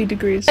 70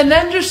 degrees. And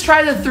then just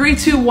try the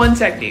 3-2-1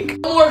 technique.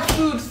 No more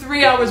food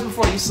 3 hours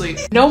before you sleep.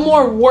 No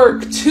more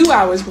work 2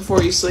 hours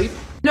before you sleep.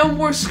 No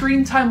more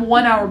screen time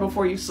 1 hour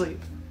before you sleep.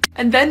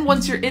 And then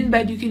once you're in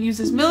bed, you can use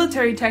this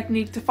military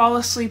technique to fall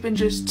asleep in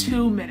just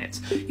 2 minutes.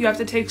 You have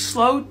to take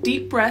slow,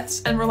 deep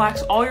breaths and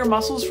relax all your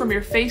muscles from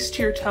your face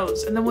to your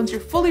toes. And then once you're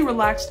fully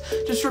relaxed,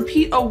 just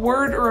repeat a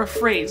word or a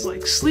phrase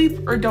like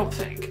sleep or don't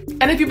think.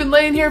 And if you've been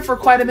laying here for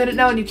quite a minute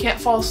now and you can't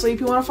fall asleep,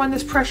 you want to find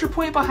this pressure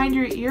point behind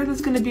your ear that's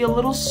going to be a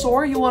little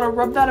sore. You want to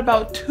rub that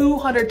about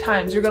 200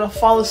 times. You're going to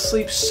fall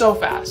asleep so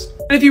fast.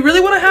 And if you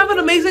really want to have an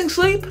amazing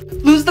sleep,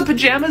 lose the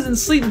pajamas and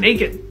sleep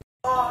naked.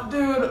 Oh,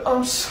 dude,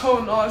 I'm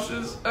so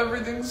nauseous.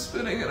 Everything's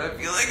spinning and I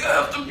feel like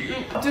I have to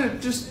puke. Dude,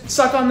 just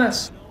suck on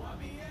this.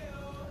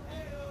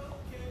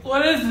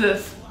 What is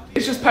this?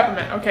 It's just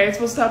peppermint, okay? It's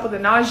supposed to help with the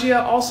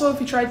nausea. Also,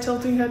 if you try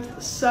tilting it to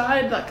the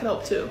side, that could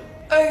help too.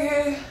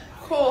 Okay,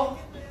 cool.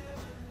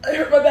 I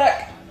hurt my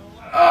back.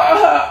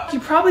 You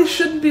probably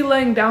shouldn't be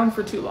laying down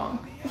for too long.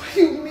 What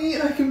do you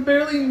mean? I can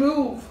barely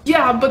move.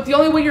 Yeah, but the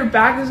only way your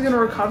back is gonna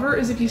recover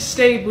is if you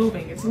stay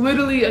moving. It's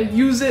literally a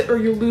use it or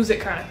you lose it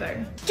kind of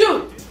thing.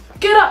 Dude!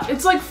 Get up!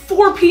 It's like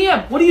 4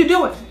 p.m. What are you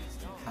doing?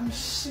 I'm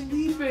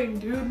sleeping,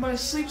 dude. My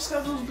sleep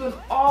schedule's been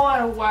all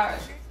out of whack.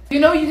 You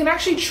know, you can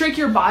actually trick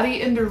your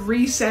body into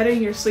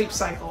resetting your sleep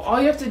cycle. All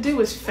you have to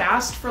do is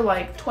fast for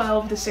like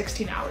 12 to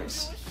 16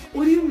 hours.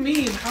 What do you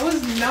mean? How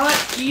is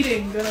not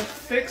eating gonna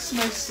fix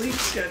my sleep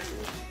schedule?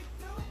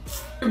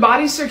 Your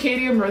body's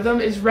circadian rhythm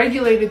is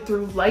regulated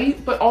through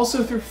light, but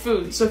also through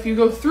food. So if you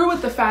go through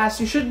with the fast,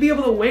 you should be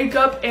able to wake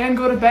up and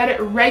go to bed at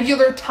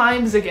regular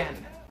times again.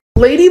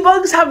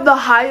 Ladybugs have the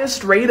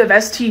highest rate of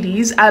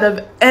STDs out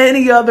of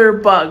any other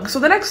bug. So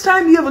the next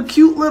time you have a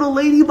cute little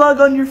ladybug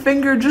on your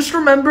finger, just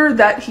remember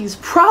that he's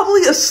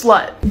probably a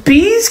slut.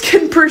 Bees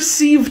can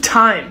perceive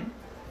time.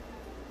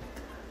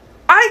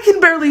 I can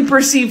barely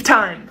perceive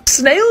time.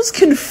 Snails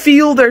can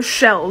feel their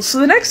shells. So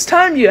the next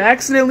time you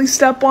accidentally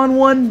step on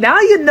one, now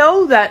you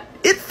know that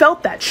it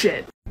felt that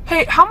shit.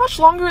 Hey, how much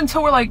longer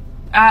until we're like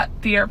at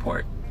the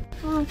airport?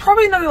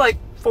 Probably another like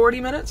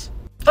 40 minutes.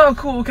 Oh,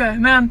 cool, okay,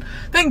 man.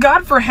 Thank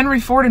God for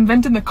Henry Ford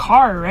inventing the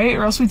car, right?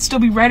 Or else we'd still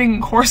be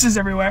riding horses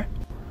everywhere.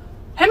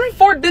 Henry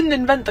Ford didn't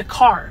invent the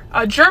car.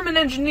 A German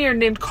engineer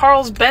named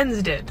Carl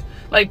Benz did.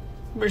 Like,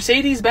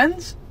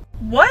 Mercedes-Benz?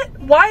 What?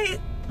 Why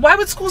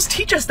would schools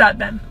teach us that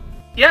then?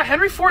 Yeah,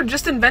 Henry Ford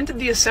just invented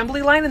the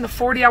assembly line in the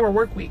 40-hour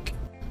work week.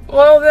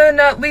 Well,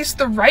 then at least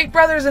the Wright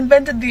brothers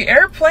invented the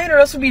airplane, or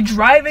else we'd be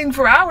driving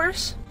for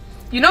hours.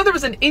 You know there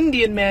was an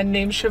Indian man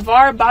named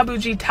Shivar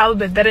Babuji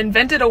Talbot that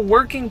invented a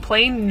working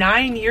plane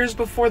 9 years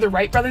before the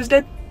Wright brothers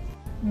did?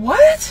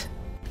 What?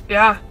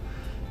 Yeah.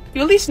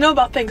 You at least know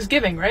about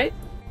Thanksgiving, right?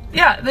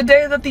 Yeah, the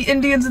day that the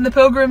Indians and the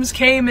Pilgrims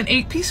came and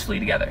ate peacefully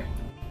together.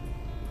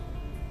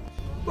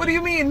 What do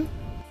you mean?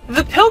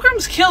 The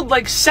Pilgrims killed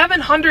like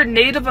 700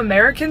 Native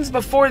Americans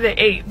before they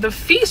ate. The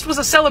feast was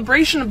a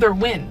celebration of their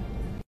win.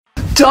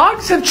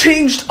 Dogs have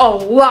changed a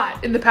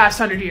lot in the past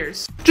 100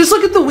 years. Just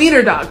look at the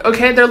wiener dog,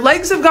 okay? Their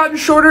legs have gotten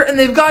shorter and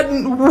they've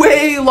gotten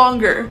way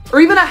longer. Or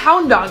even a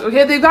hound dog,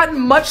 okay? They've gotten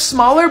much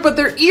smaller, but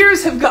their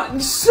ears have gotten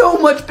so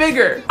much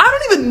bigger. I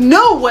don't even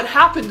know what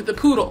happened to the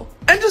poodle.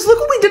 And just look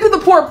what we did to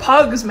the poor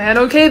pugs, man,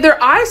 okay?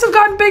 Their eyes have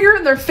gotten bigger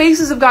and their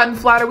faces have gotten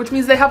flatter, which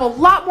means they have a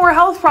lot more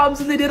health problems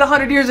than they did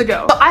 100 years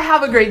ago. But I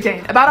have a Great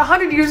Dane. About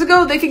 100 years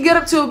ago, they could get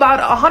up to about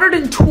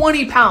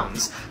 120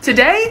 pounds.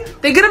 Today,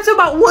 they get up to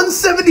about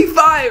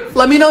 175.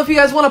 Let me know if you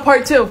guys want a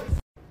part 2.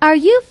 Are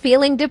you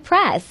feeling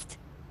depressed?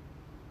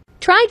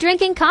 Try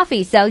drinking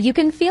coffee so you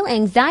can feel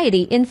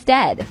anxiety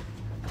instead.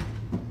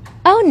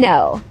 Oh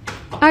no!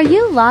 Are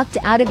you locked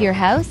out of your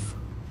house?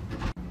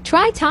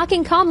 Try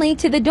talking calmly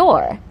to the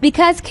door,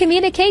 because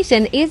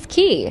communication is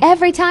key.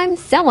 Every time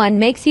someone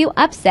makes you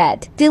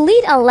upset,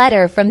 delete a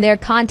letter from their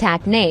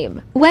contact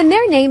name. When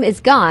their name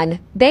is gone,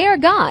 they are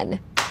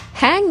gone.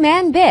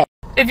 Hangman bitch.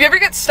 If you ever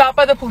get stopped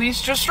by the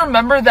police, just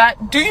remember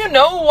that "do you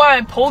know why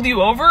I pulled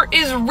you over"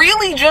 is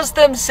really just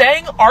them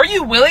saying, "Are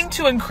you willing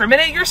to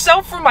incriminate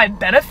yourself for my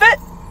benefit?"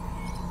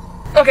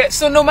 Okay,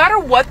 so no matter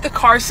what the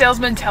car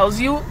salesman tells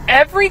you,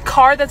 every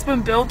car that's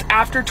been built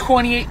after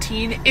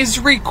 2018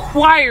 is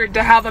required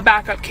to have a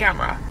backup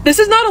camera. This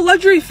is not a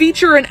luxury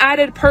feature or an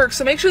added perk,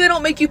 so make sure they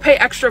don't make you pay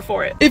extra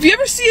for it. If you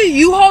ever see a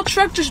U-Haul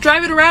truck just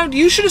driving around,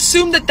 you should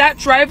assume that that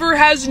driver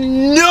has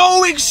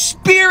no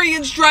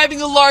experience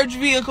driving a large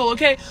vehicle,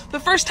 okay? The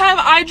first time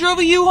I drove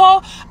a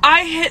U-Haul,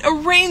 I hit a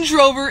Range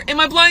Rover in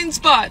my blind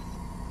spot.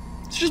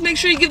 So just make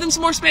sure you give them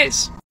some more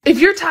space. If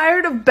you're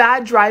tired of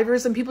bad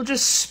drivers and people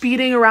just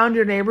speeding around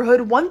your neighborhood,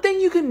 one thing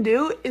you can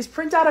do is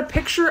print out a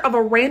picture of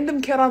a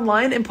random kid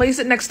online and place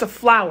it next to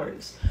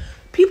flowers.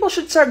 People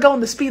should start going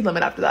the speed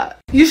limit after that.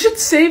 You should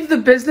save the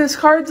business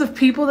cards of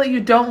people that you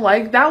don't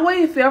like. That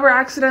way, if you ever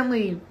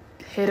accidentally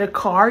hit a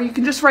car, you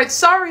can just write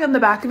 "sorry" on the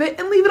back of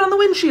it and leave it on the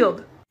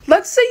windshield.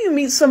 Let's say you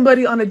meet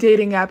somebody on a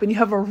dating app and you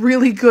have a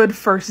really good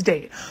first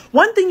date.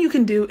 One thing you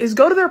can do is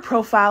go to their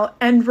profile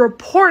and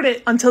report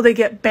it until they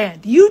get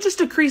banned. You just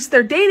decreased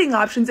their dating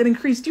options and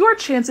increased your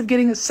chance of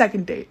getting a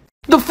second date.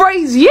 The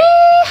phrase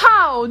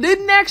 "yeehaw"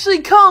 didn't actually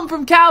come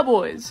from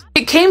cowboys.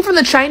 It came from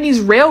the Chinese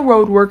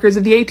railroad workers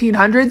of the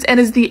 1800s and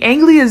is the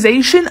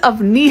Anglicization of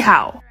 "ni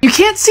hao." You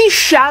can't see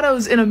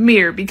shadows in a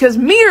mirror because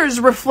mirrors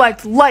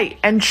reflect light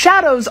and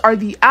shadows are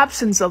the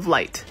absence of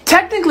light.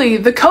 Technically,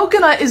 the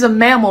coconut is a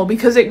mammal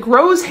because it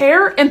grows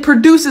hair and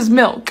produces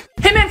milk.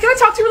 Hey man, can I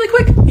talk to you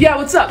really quick? Yeah,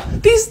 what's up?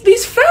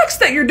 These facts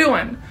that you're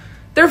doing,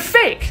 they're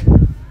fake.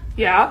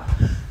 Yeah?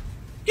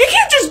 You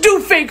can't just do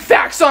fake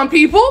facts on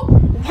people.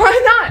 Why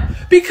not?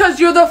 Because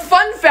you're the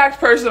fun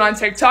fact person on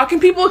TikTok and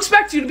people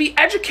expect you to be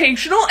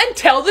educational and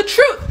tell the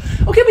truth.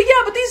 Okay,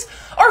 but these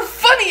are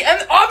funny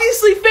and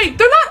obviously fake.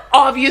 They're not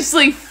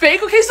obviously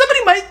fake, okay?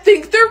 Somebody might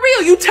think they're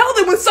real. You tell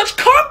them with such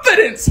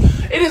confidence.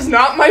 It is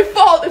not my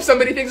fault if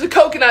somebody thinks a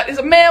coconut is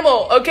a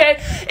mammal, okay?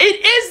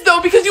 It is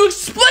though, because you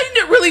explained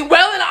it really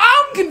well and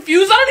I'm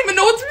confused. I don't even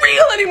know what's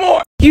real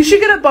anymore. You should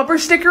get a bumper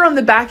sticker on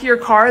the back of your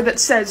car that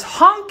says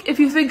 "honk if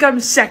you think I'm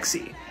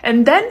sexy."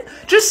 And then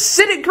just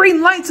sit at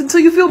green lights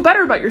until you feel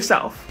better about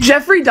yourself.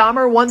 Jeffrey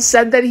Dahmer once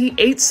said that he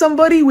ate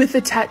somebody with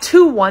a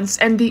tattoo once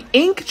and the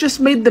ink just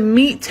made the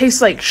meat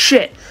taste like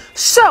shit.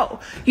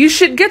 So, you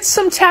should get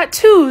some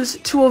tattoos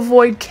to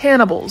avoid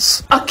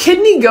cannibals. A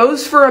kidney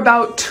goes for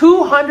about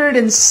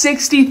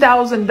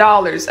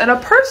 $260,000 and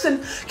a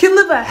person can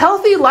live a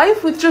healthy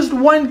life with just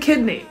one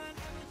kidney.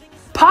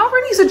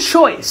 Poverty's a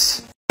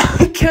choice.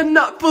 I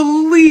cannot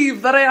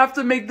believe that I have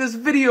to make this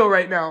video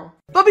right now.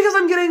 But because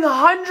I'm getting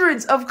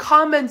hundreds of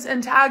comments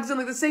and tags in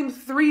like the same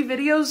 3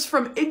 videos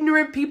from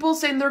ignorant people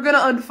saying they're gonna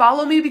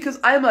unfollow me because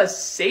I'm a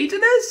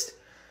Satanist,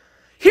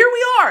 here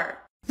we are.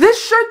 This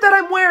shirt that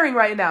I'm wearing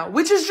right now,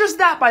 which is just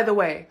that by the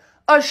way,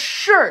 a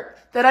shirt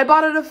that I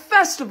bought at a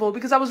festival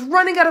because I was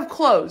running out of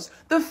clothes.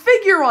 The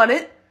figure on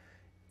it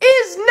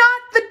is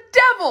not the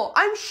devil.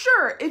 I'm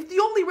sure if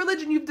the only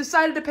religion you've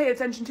decided to pay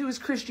attention to is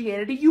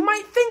Christianity, you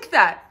might think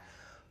that.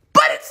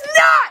 But it's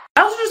not!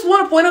 I also just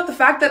want to point out the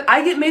fact that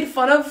I get made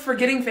fun of for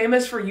getting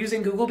famous for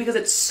using Google because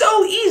it's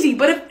so easy,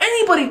 but if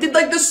anybody did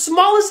like the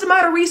smallest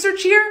amount of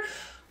research here,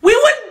 we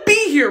wouldn't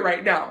be here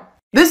right now.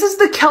 This is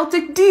the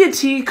Celtic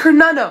deity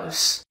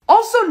Cernunnos,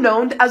 also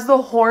known as the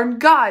horned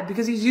god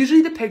because he's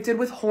usually depicted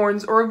with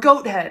horns or a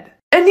goat head.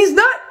 And he's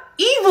not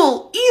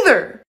evil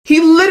either.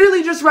 He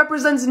literally just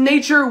represents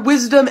nature,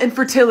 wisdom, and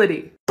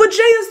fertility. But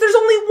Jayus, there's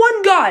only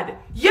one god.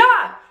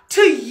 Yeah.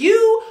 To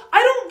you,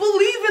 I don't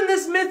believe in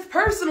this myth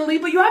personally,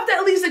 but you have to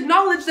at least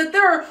acknowledge that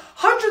there are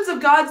hundreds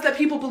of gods that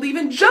people believe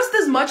in just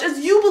as much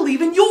as you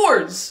believe in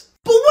yours.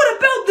 But what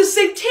about the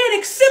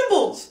satanic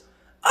symbols?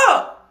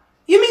 Oh,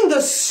 you mean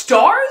the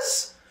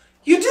stars?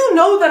 You do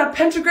know that a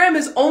pentagram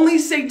is only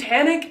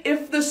satanic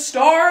if the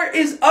star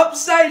is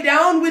upside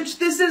down, which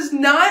this is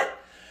not?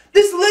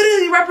 This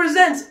literally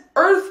represents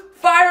earth,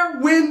 fire,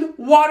 wind,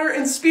 water,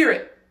 and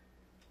spirit.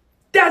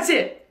 That's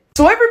it.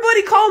 So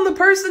everybody calling the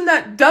person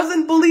that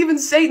doesn't believe in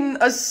Satan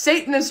a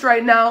Satanist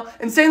right now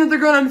and saying that they're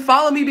going to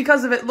unfollow me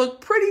because of it look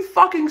pretty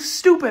fucking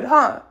stupid,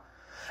 huh?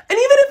 And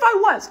even if I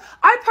was,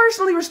 I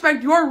personally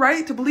respect your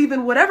right to believe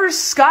in whatever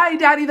sky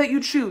daddy that you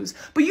choose,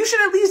 but you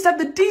should at least have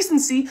the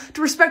decency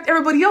to respect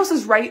everybody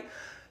else's right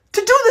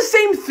to do the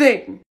same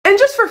thing. And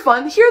just for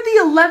fun, here are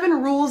the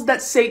 11 rules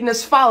that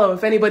Satanists follow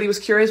if anybody was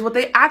curious what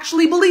they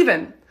actually believe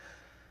in.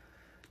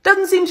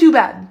 Doesn't seem too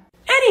bad.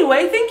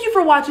 Anyway, thank you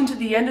for watching to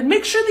the end, and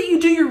make sure that you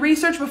do your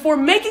research before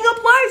making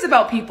up lies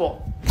about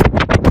people.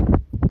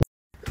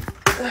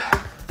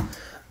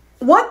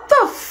 What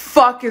the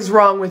fuck is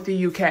wrong with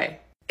the UK?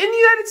 In the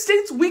United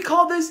States, we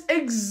call this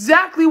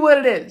exactly what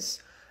it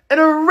is. An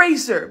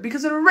eraser,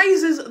 because it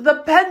erases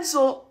the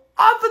pencil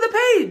off of the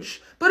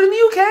page. But in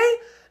the UK,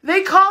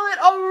 they call it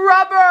a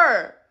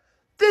rubber.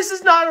 This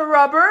is not a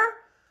rubber.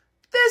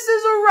 This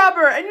is a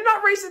rubber, and you're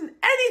not erasing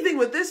anything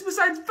with this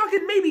besides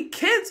fucking maybe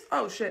kids.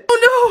 Oh shit. Oh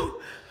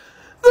no!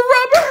 The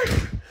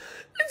rubber!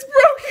 It's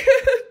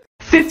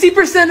broken!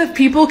 50% of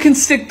people can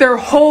stick their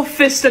whole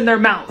fist in their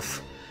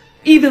mouth.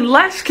 Even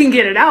less can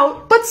get it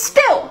out, but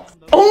still.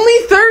 Only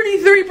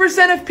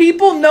 33% of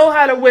people know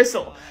how to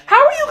whistle. How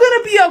are you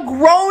gonna be a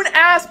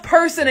grown-ass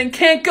person and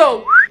can't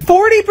go?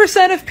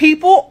 40% of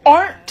people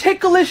aren't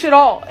ticklish at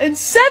all, and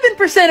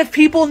 7% of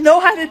people know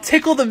how to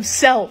tickle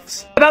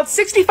themselves. About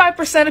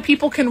 65% of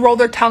people can roll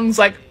their tongues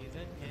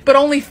but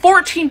only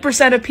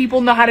 14% of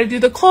people know how to do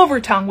the clover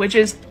tongue, which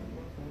is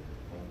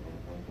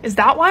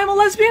that why I'm a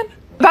lesbian?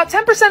 About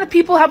 10% of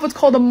people have what's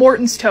called a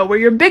Morton's toe, where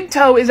your big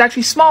toe is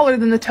actually smaller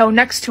than the toe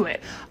next to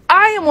it.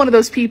 I am one of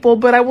those people,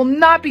 but I will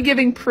not be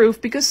giving proof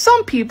because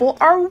some people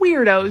are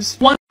weirdos.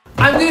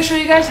 I'm going to show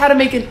you guys how to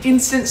make an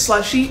instant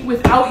slushie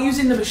without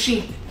using the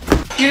machine.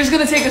 You're just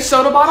going to take a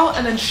soda bottle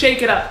and then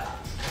shake it up.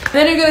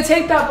 Then you're going to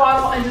take that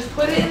bottle and just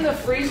put it in the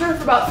freezer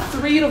for about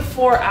 3 to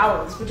 4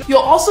 hours. You'll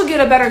also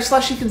get a better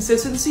slushie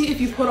consistency if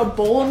you put a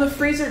bowl in the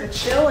freezer to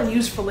chill and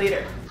use for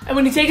later. And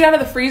when you take it out of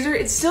the freezer,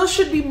 it still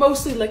should be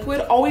mostly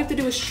liquid. All we have to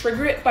do is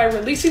trigger it by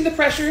releasing the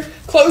pressure,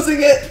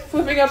 closing it,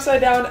 flipping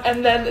upside down,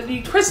 and then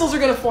the crystals are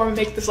going to form and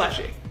make the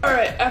slushie. All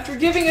right, after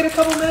giving it a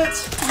couple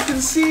minutes, you can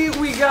see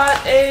we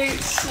got a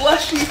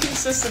slushy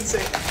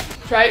consistency.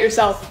 Try it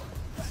yourself.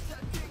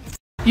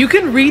 You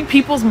can read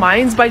people's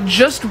minds by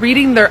just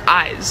reading their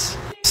eyes.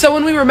 So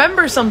when we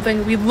remember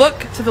something, we look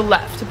to the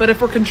left, but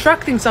if we're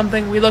constructing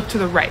something, we look to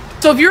the right.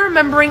 So if you're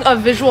remembering a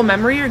visual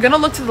memory, you're gonna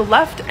look to the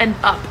left and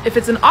up. If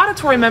it's an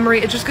auditory memory,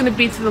 it's just gonna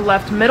be to the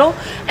left middle.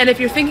 And if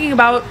you're thinking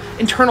about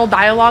internal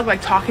dialogue,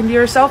 like talking to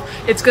yourself,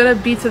 it's gonna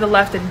be to the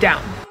left and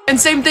down. And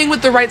same thing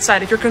with the right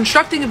side. If you're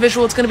constructing a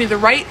visual, it's going to be the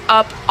right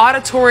up.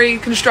 Auditory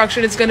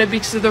construction, it's going to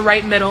be to the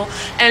right middle.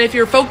 And if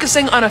you're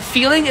focusing on a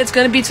feeling, it's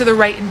going to be to the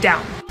right and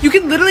down. You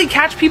can literally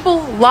catch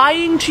people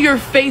lying to your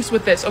face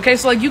with this, okay?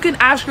 So like you can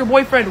ask your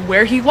boyfriend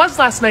where he was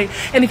last night,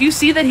 and if you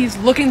see that he's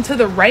looking to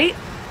the right,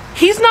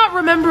 he's not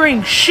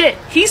remembering shit.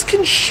 He's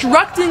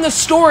constructing a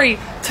story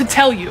to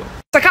tell you.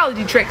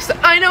 Psychology tricks that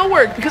I know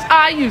work because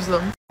I use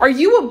them. Are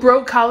you a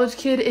broke college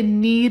kid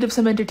in need of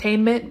some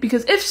entertainment?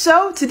 Because if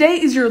so, today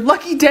is your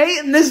lucky day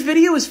and this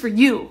video is for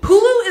you.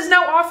 Hulu is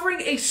now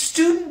offering a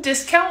student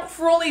discount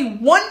for only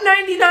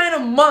 $1.99 a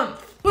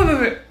month. Wait,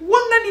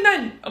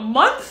 $1.99 a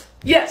month?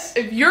 Yes,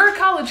 if you're a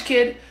college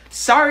kid,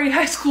 sorry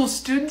high school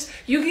students,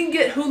 you can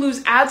get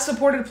Hulu's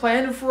ad-supported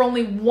plan for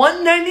only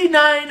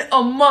 $1.99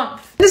 a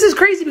month. This is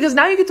crazy because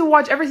now you get to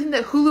watch everything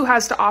that Hulu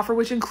has to offer,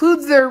 which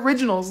includes their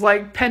originals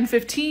like Pen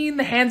 15,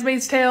 The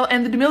Handmaid's Tale,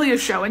 and The D'Amelio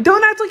Show. And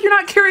don't act like you're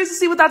not curious to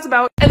see what that's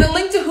about. And the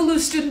link to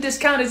Hulu's student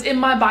discount is in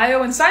my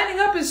bio, and signing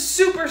up is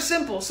super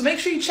simple. So make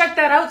sure you check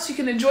that out so you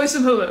can enjoy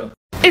some Hulu.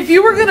 If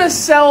you were gonna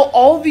sell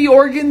all the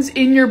organs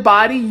in your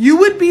body, you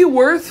would be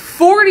worth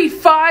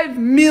 $45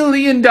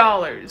 million.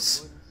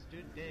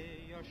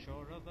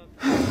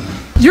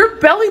 Your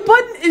belly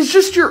button is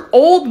just your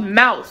old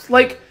mouth.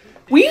 Like,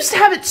 we used to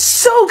have it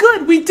so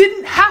good, we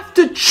didn't have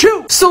to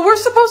chew. So we're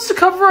supposed to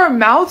cover our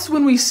mouths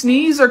when we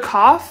sneeze or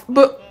cough,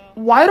 but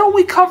why don't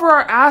we cover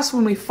our ass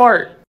when we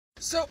fart?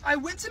 So I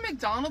went to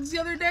McDonald's the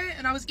other day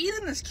and I was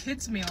eating this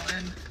kid's meal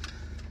and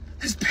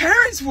his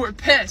parents were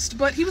pissed,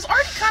 but he was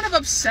already kind of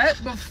upset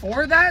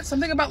before that.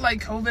 Something about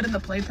like COVID and the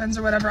playpens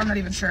or whatever, I'm not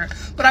even sure.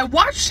 But I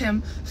watched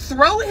him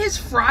throw his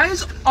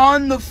fries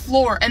on the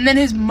floor and then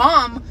his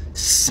mom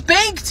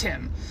spanked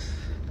him.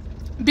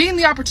 Being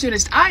the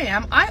opportunist I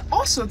am, I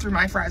also threw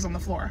my fries on the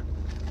floor.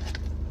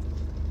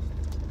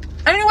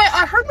 Anyway,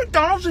 I heard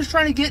McDonald's is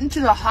trying to get into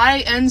the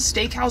high-end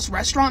steakhouse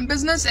restaurant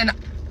business, and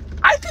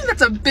I think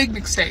that's a big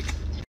mistake.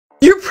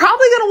 You're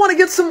probably gonna want to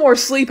get some more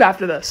sleep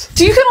after this.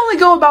 So you can only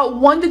go about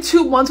 1 to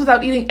 2 months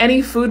without eating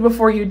any food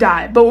before you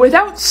die. But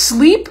without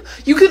sleep,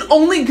 you can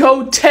only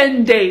go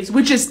 10 days,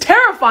 which is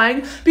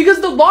terrifying because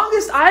the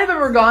longest I've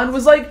ever gone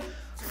was like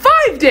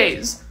 5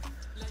 days.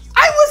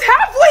 I was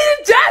halfway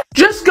to death!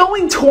 Just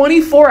going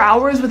 24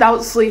 hours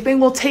without sleeping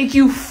will take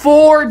you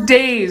 4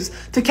 days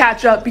to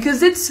catch up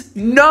because it's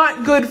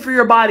not good for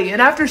your body.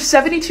 And after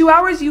 72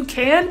 hours, you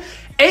can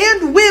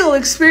and will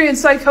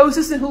experience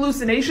psychosis and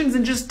hallucinations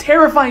and just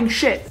terrifying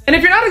shit. And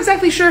if you're not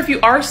exactly sure if you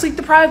are sleep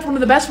deprived, one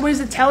of the best ways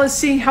to tell is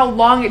seeing how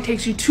long it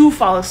takes you to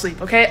fall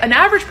asleep, okay? An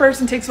average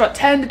person takes about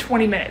 10 to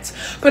 20 minutes.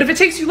 But if it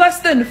takes you less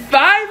than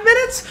 5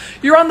 minutes,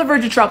 you're on the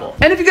verge of trouble.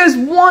 And if you guys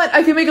want,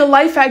 I can make a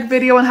life hack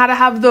video on how to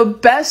have the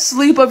best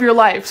sleep of your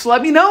life. So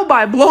let me know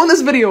by blowing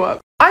this video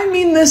up. I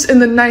mean this in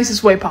the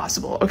nicest way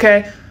possible,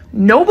 okay?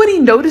 Nobody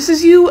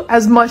notices you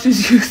as much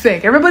as you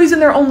think. Everybody's in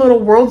their own little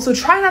world, so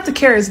try not to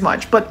care as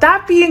much. But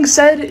that being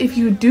said, if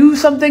you do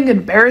something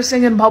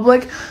embarrassing in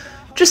public,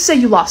 just say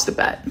you lost a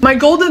bet. My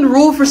golden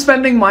rule for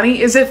spending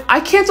money is if I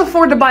can't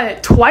afford to buy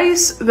it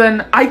twice,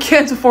 then I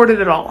can't afford it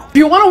at all. If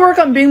you want to work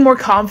on being more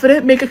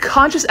confident, make a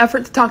conscious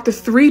effort to talk to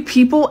 3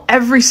 people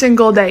every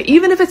single day.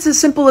 Even if it's as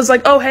simple as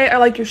like, oh, hey, I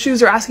like your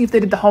shoes, or asking if they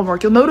did the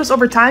homework. You'll notice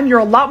over time, you're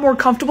a lot more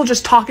comfortable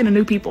just talking to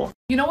new people.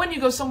 You know when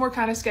you go somewhere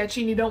kind of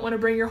sketchy and you don't want to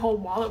bring your whole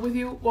wallet with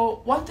you?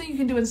 Well, one thing you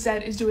can do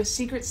instead is do a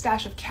secret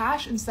stash of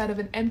cash instead of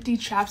an empty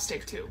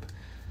chapstick tube.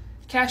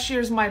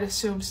 Cashiers might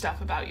assume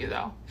stuff about you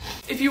though.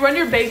 If you run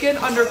your bacon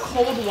under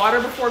cold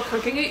water before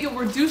cooking it, you'll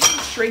reduce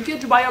the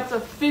shrinkage by up to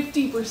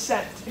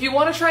 50%. If you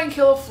want to try and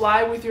kill a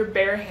fly with your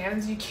bare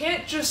hands, you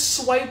can't just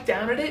swipe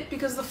down at it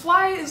because the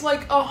fly is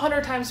like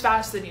 100 times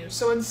faster than you.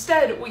 So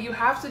instead, what you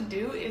have to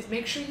do is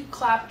make sure you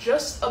clap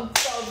just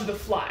above the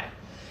fly.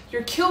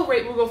 Your kill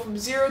rate will go from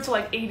 0 to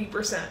like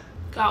 80%.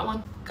 Got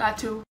one, got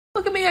 2.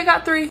 Look at me, I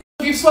got 3.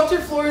 If you've swept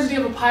your floors and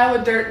you have a pile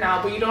of dirt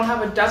now, but you don't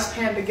have a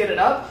dustpan to get it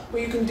up,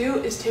 what you can do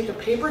is take a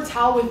paper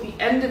towel with the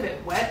end of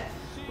it wet,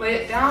 lay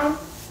it down,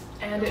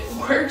 and it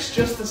works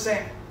just the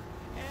same.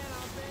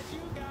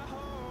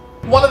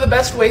 One of the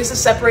best ways to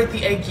separate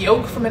the egg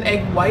yolk from an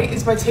egg white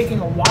is by taking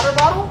a water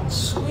bottle,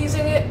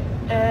 squeezing it,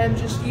 and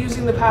just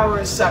using the power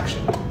of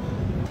suction.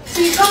 So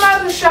you come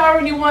out of the shower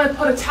and you want to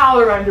put a towel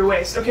around your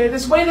waist, okay?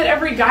 This way that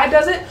every guy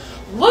does it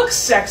looks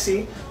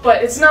sexy,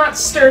 but it's not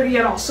sturdy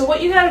at all. So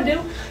what you gotta do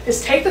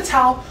is take the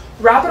towel,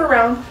 wrap it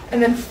around,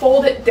 and then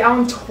fold it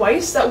down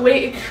twice. That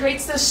way it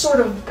creates this sort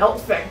of belt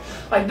thing.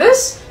 Like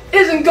this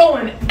isn't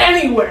going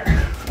anywhere.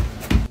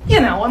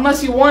 You know,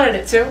 unless you wanted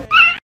it to.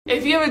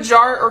 If you have a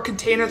jar or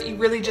container that you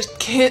really just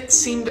can't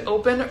seem to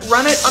open,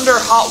 run it under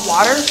hot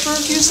water for a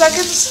few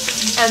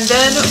seconds, and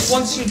then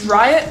once you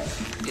dry it,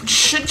 it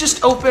should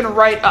just open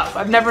right up.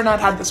 I've never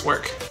not had this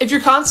work. If you're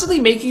constantly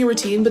making a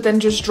routine but then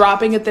just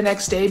dropping it the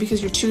next day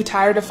because you're too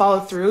tired to follow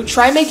through,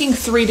 try making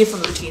 3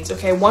 different routines,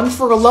 okay? One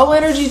for a low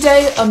energy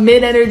day, a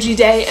mid energy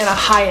day, and a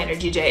high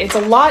energy day. It's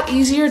a lot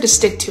easier to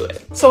stick to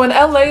it. So in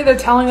LA, they're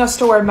telling us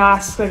to wear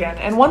masks again.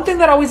 And one thing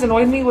that always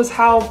annoyed me was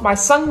how my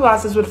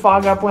sunglasses would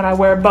fog up when I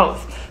wear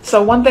both.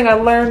 So one thing I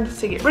learned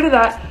to get rid of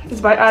that is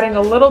by adding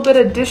a little bit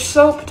of dish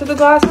soap to the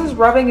glasses,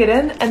 rubbing it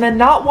in, and then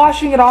not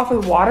washing it off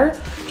with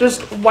water,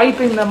 just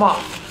wiping them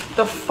off.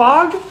 The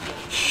fog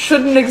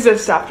shouldn't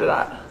exist after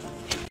that.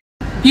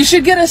 You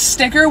should get a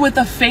sticker with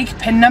a fake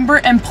PIN number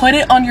and put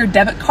it on your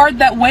debit card.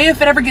 That way,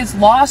 if it ever gets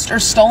lost or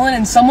stolen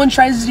and someone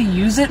tries to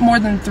use it more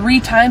than 3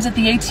 times at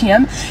the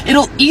ATM,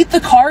 it'll eat the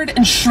card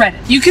and shred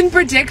it. You can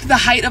predict the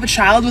height of a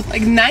child with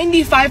like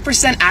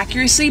 95%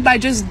 accuracy by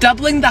just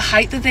doubling the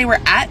height that they were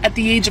at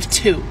the age of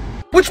 2.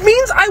 Which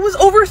means I was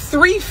over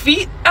 3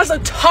 feet as a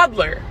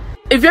toddler.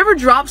 If you ever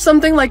drop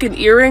something like an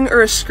earring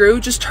or a screw,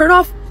 just turn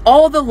off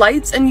all the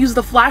lights and use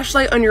the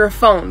flashlight on your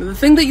phone. The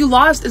thing that you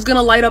lost is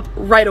gonna light up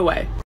right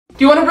away.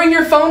 Do you want to bring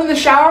your phone in the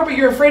shower but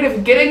you're afraid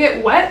of getting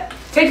it wet?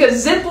 Take a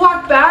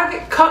Ziploc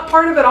bag, cut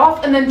part of it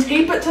off, and then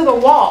tape it to the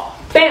wall.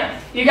 Bam!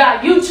 You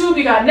got YouTube,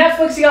 you got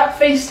Netflix, you got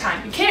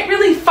FaceTime. You can't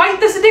really fight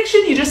this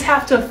addiction, you just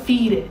have to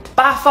feed it.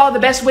 By far the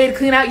best way to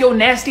clean out your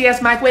nasty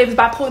ass microwave is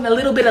by putting a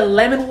little bit of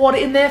lemon water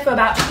in there for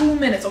about 2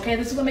 minutes, okay?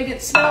 This is gonna make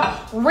it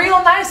smell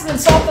real nice and then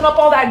soften up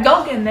all that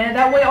gunk in there.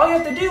 That way all you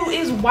have to do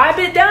is wipe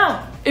it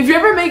down. If you're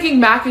ever making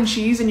mac and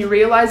cheese and you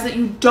realize that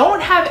you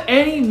don't have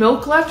any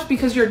milk left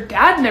because your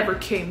dad never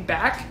came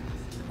back,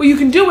 what you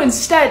can do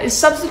instead is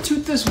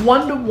substitute this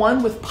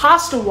 1-to-1 with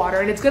pasta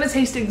water and it's gonna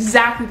taste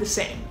exactly the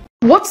same.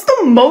 What's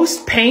the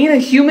most pain a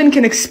human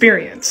can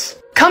experience?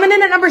 Coming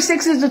in at number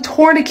 6 is the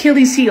torn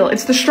Achilles heel.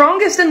 It's the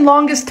strongest and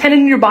longest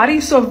tendon in your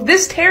body, so if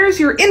this tears,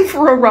 you're in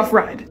for a rough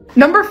ride.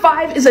 Number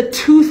 5 is a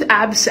tooth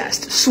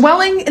abscess.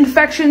 Swelling,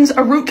 infections,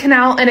 a root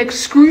canal, and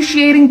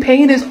excruciating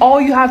pain is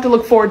all you have to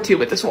look forward to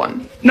with this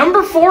one.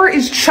 Number 4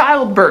 is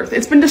childbirth.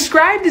 It's been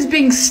described as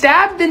being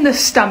stabbed in the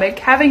stomach,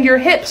 having your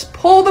hips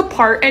pulled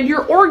apart, and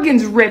your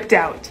organs ripped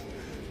out.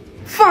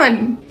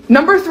 Fun.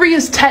 Number 3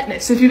 is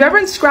tetanus. If you've ever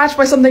been scratched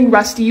by something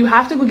rusty, you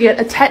have to go get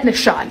a tetanus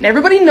shot. And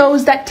everybody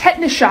knows that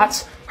tetanus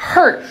shots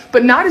hurt,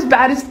 but not as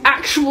bad as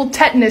actual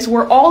tetanus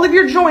where all of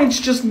your joints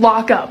just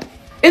lock up.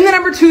 In the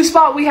number 2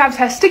 spot, we have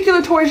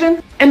testicular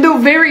torsion and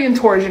ovarian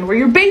torsion, where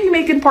your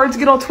baby-making parts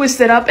get all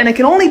twisted up and it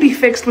can only be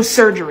fixed with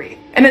surgery.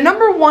 And at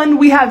number 1,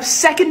 we have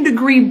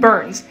 2nd-degree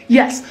burns.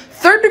 Yes,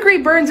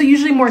 3rd-degree burns are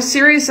usually more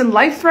serious and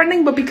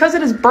life-threatening, but because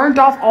it has burnt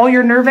off all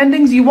your nerve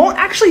endings, you won't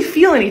actually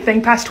feel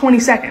anything past 20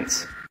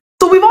 seconds.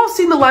 So we've all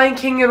seen The Lion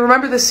King and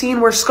remember the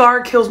scene where Scar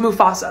kills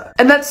Mufasa,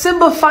 and that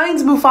Simba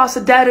finds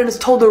Mufasa dead and is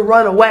told to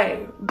run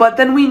away. but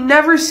then we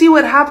never see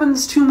what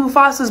happens to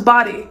Mufasa's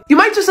body. You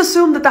might just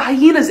assume that the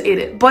hyenas ate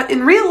it, but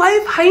in real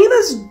life,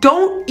 hyenas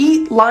don't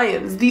eat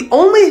lions. The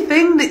only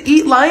thing that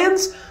eat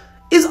lions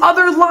is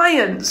other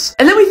lions.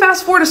 And then we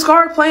fast forward to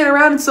Scar playing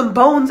around in some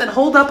bones and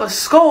hold up a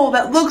skull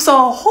that looks a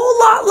whole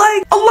lot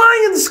like a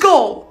lion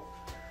skull.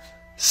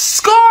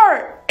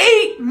 Scar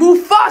ate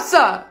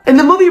Mufasa! In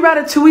the movie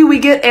Ratatouille, we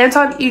get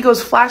Anton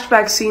Ego's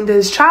flashback scene to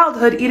his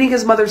childhood eating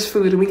his mother's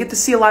food, and we get to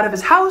see a lot of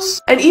his house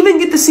and even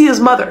get to see his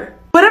mother.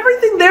 But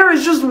everything there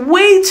is just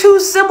way too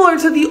similar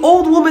to the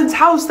old woman's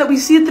house that we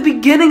see at the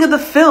beginning of the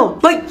film.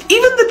 Like,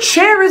 even the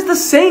chair is the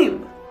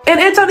same. And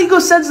Anton Ego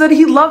says that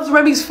he loves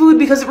Remy's food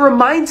because it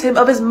reminds him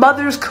of his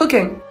mother's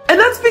cooking. And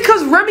that's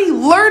because Remy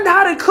learned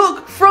how to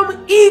cook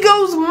from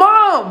Ego's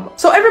mom.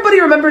 So everybody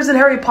remembers in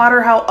Harry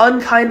Potter how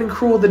unkind and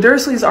cruel the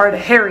Dursleys are to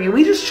Harry, and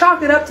we just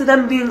chalk it up to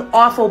them being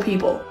awful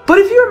people. But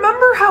if you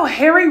remember how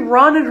Harry,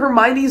 Ron, and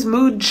Hermione's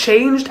mood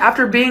changed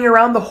after being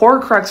around the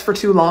Horcrux for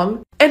too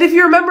long, and if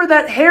you remember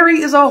that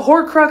Harry is a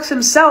Horcrux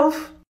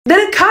himself, then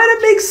it kind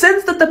of makes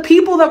sense that the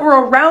people that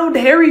were around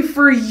Harry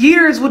for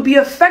years would be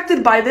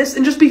affected by this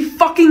and just be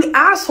fucking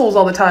assholes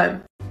all the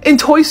time. In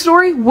Toy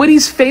Story,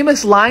 Woody's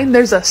famous line,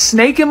 "There's a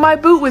snake in my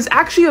boot," was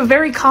actually a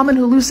very common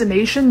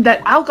hallucination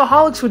that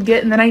alcoholics would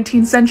get in the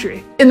 19th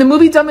century. In the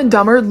movie Dumb and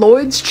Dumber,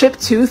 Lloyd's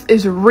chipped tooth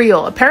is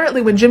real.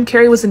 Apparently, when Jim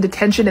Carrey was in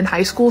detention in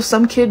high school,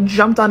 some kid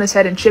jumped on his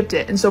head and chipped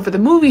it, and so for the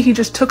movie, he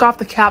just took off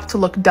the cap to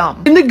look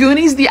dumb. In The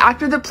Goonies, the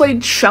actor that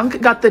played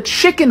Chunk got the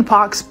chicken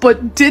pox,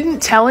 but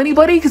didn't tell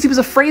anybody because he was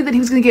afraid that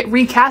he was going to get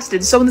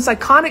recasted. So in this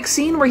iconic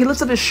scene where he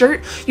lifts up his shirt,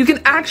 you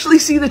can actually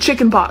see the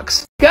chicken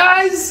pox.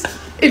 Guys,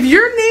 if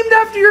you're named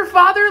after your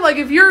father, like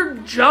if you're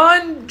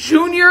John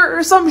Jr.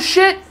 or some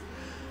shit,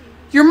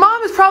 your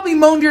mom has probably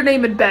moaned your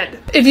name in bed.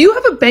 If you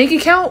have a bank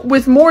account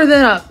with more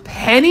than a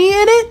penny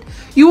in it,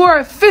 you are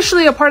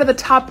officially a part of the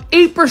top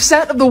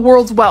 8% of the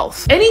world's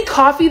wealth. Any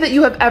coffee that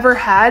you have ever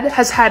had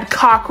has had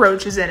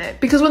cockroaches in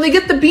it, because when they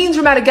get the beans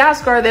from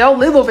Madagascar, they all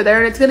live over there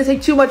and it's gonna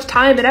take too much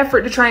time and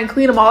effort to try and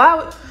clean them all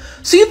out.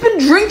 So you've been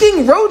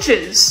drinking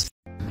roaches.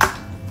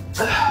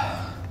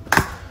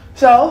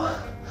 So,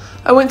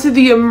 I went to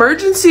the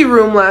emergency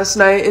room last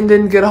night and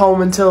didn't get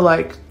home until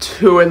like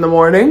 2 in the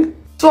morning.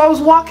 So I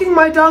was walking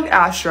my dog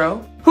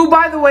Astro, who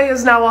by the way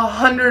is now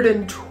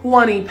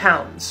 120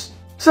 pounds.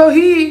 So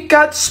he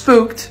got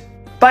spooked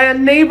by a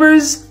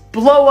neighbor's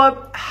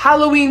blow-up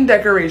Halloween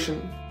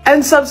decoration.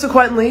 And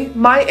subsequently,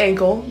 my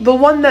ankle, the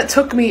one that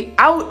took me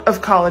out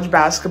of college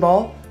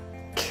basketball,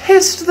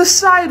 kissed the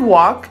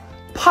sidewalk,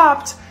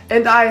 popped,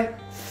 and I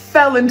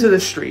fell into the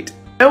street.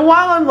 And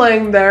while I'm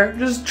laying there,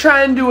 just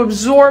trying to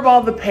absorb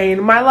all the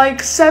pain, my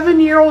like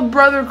 7-year-old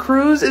brother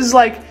Cruz is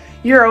like,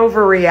 "You're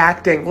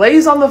overreacting,"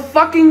 lays on the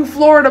fucking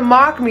floor to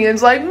mock me and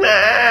is like,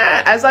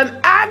 "Nah," as I'm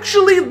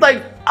actually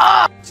like,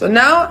 ah. So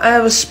now I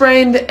have a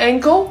sprained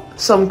ankle,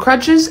 some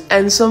crutches,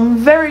 and some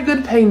very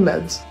good pain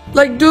meds.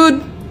 Like,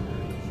 dude,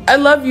 I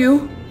love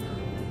you,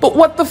 but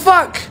what the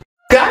fuck?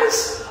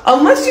 Guys,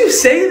 unless you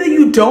say that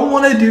you don't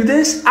want to do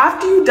this,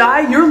 after you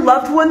die, your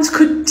loved ones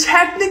could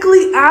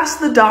technically ask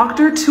the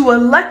doctor to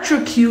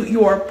electrocute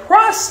your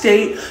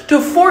prostate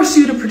to force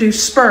you to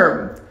produce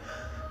sperm.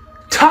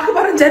 Talk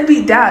about a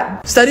deadbeat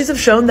dad. Studies have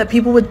shown that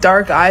people with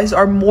dark eyes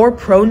are more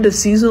prone to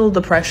seasonal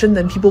depression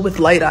than people with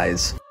light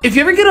eyes. If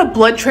you ever get a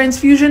blood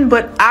transfusion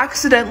but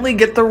accidentally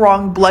get the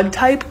wrong blood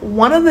type,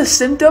 one of the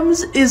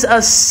symptoms is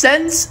a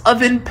sense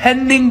of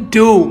impending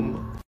doom.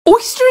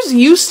 Oysters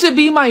used to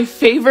be my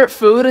favorite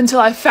food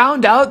until I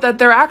found out that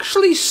they're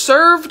actually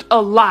served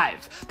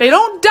alive. They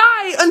don't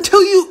die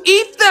until you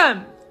eat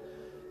them.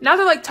 Now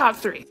they're like top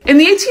 3. In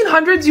the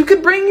 1800s, you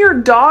could bring your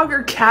dog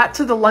or cat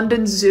to the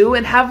London Zoo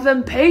and have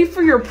them pay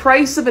for your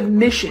price of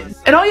admission.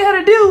 And all you had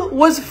to do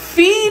was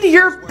feed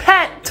your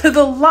pet to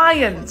the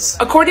lions.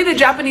 According to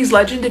Japanese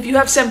legend, if you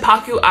have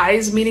senpaku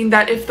eyes, meaning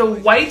that if the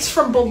whites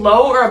from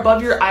below or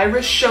above your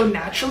iris show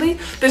naturally,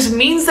 this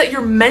means that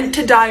you're meant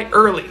to die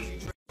early.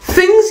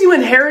 Things you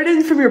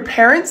inherited from your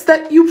parents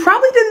that you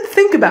probably didn't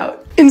think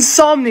about.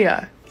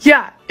 Insomnia.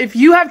 Yeah, if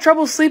you have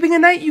trouble sleeping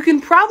at night, you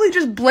can probably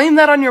just blame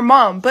that on your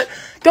mom, but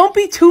don't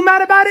be too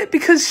mad about it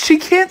because she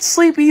can't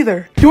sleep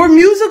either. Your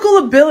musical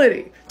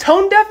ability,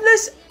 tone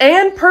deafness,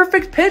 and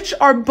perfect pitch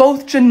are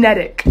both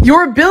genetic.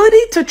 Your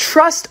ability to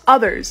trust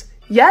others.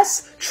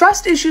 Yes,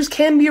 trust issues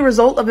can be a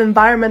result of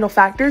environmental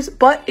factors,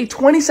 but a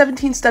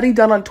 2017 study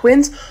done on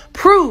twins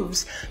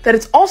proves that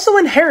it's also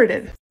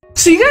inherited.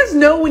 So you guys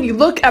know when you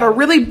look at a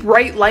really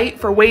bright light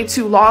for way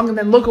too long and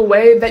then look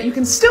away that you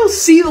can still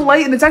see the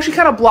light and it's actually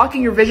kind of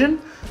blocking your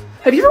vision?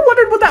 Have you ever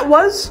wondered what that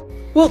was?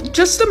 Well,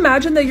 just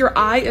imagine that your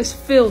eye is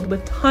filled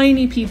with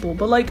tiny people,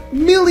 but like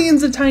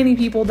millions of tiny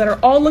people that are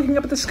all looking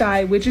up at the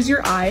sky, which is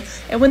your eye,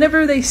 and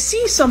whenever they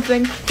see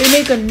something, they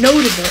make a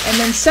note of it and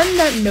then send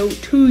that note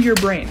to your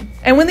brain.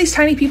 And when these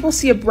tiny people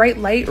see a bright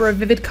light or a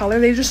vivid color,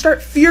 they just start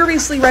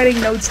furiously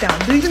writing notes down.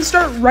 They even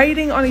start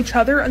writing on each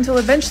other until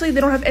eventually they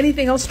don't have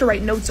anything else to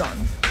write notes on.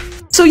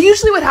 So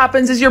usually what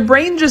happens is your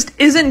brain just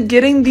isn't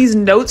getting these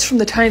notes from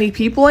the tiny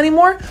people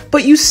anymore,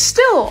 but you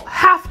still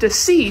have to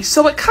see.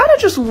 So it kind of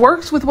just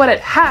works with what it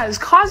has,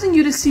 causing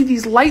you to see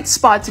these light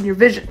spots in your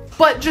vision.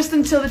 But just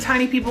until the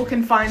tiny people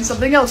can find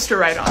something else to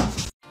write on.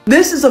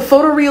 This is a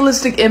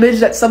photorealistic image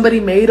that somebody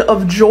made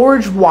of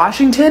George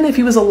Washington if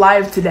he was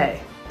alive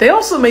today. They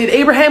also made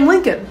Abraham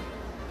Lincoln.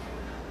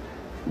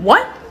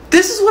 What?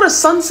 This is what a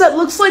sunset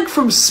looks like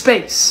from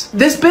space.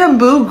 This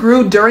bamboo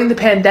grew during the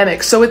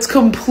pandemic, so it's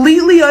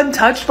completely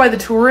untouched by the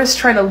tourists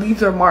trying to leave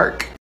their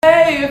mark.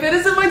 Hey, if it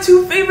isn't my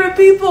two favorite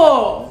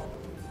people!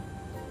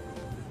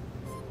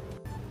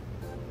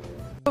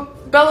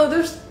 Bella,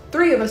 there's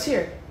 3 of us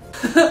here.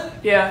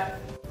 Yeah.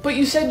 But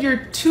you said your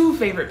 2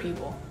 favorite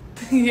people.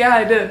 Yeah,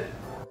 I did.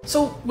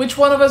 So which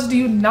one of us do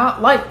you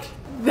not like?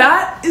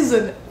 That is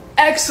an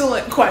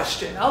excellent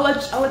question. I'll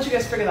let you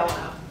guys figure that one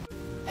out.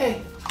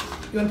 Hey,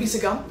 you want a piece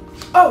of gum?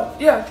 Oh,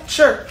 yeah,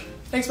 sure.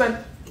 Thanks,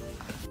 man.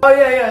 Oh,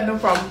 yeah, no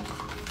problem.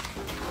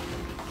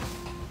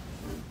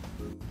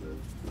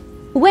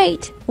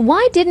 Wait,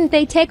 why didn't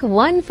they take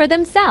one for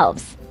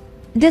themselves?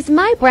 Does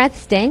my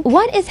breath stink?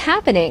 What is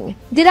happening?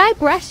 Did I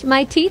brush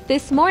my teeth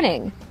this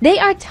morning? They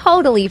are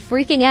totally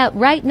freaking out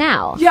right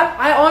now. Yeah,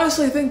 I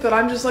honestly think that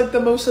I'm just like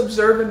the most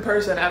observant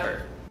person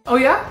ever. Oh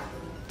yeah?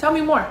 Tell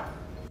me more.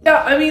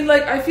 Yeah, I mean,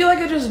 like, I feel like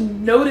I just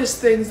notice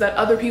things that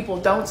other people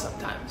don't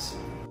sometimes.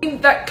 I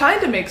mean, that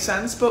kind of makes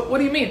sense, but what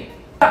do you mean?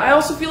 I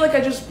also feel like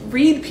I just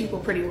read people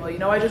pretty well, you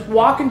know? I just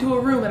walk into a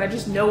room and I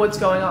just know what's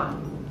going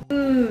on.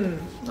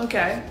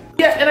 Okay.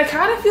 Yeah, and I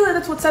kind of feel like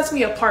that's what sets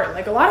me apart.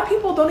 Like, a lot of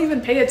people don't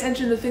even pay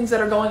attention to things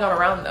that are going on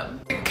around them.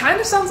 It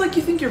kind of sounds like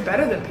you think you're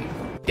better than people.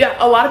 Yeah,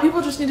 a lot of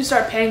people just need to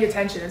start paying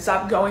attention and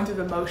stop going through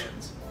the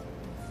motions.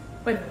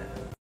 Wait a minute.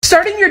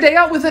 Starting your day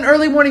out with an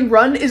early morning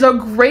run is a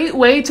great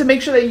way to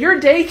make sure that your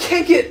day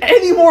can't get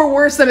any more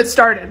worse than it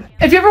started.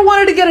 If you ever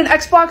wanted to get an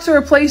Xbox or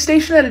a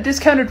PlayStation at a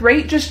discounted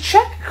rate, just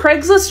check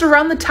Craigslist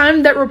around the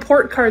time that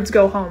report cards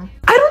go home.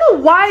 I don't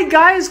know why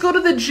guys go to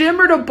the gym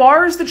or to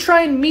bars to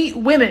try and meet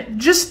women.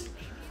 Just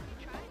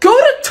go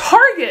to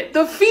Target.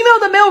 The female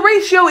to male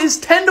ratio is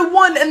 10 to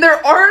 1 and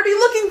they're already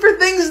looking for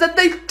things that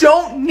they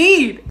don't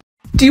need.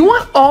 Do you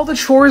want all the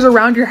chores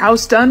around your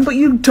house done, but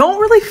you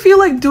don't really feel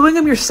like doing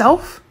them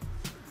yourself?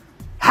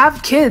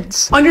 Have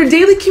kids. On your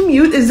daily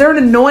commute, is there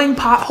an annoying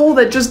pothole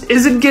that just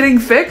isn't getting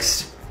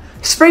fixed?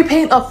 Spray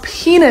paint a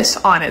penis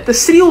on it. The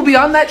city will be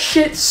on that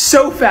shit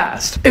so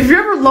fast. If you're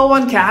ever low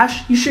on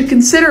cash, you should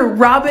consider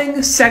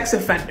robbing sex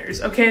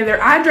offenders, okay? Their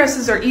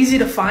addresses are easy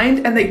to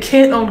find and they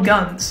can't own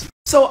guns.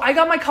 So I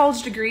got my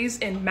college degrees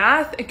in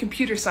math and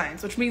computer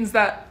science, which means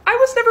that I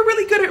was never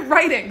really good at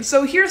writing.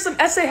 So here's some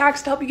essay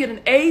hacks to help you get an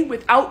A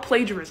without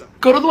plagiarism.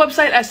 Go to the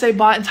website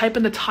EssayBot and type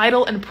in the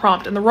title and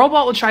prompt, and the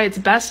robot will try its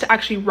best to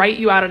actually write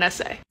you out an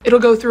essay. It'll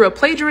go through a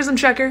plagiarism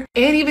checker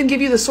and even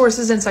give you the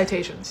sources and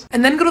citations.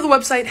 And then go to the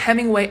website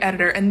Hemingway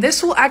Editor, and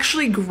this will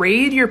actually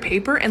grade your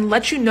paper and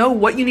let you know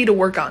what you need to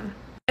work on.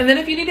 And then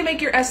if you need to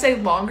make your essay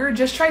longer,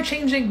 just try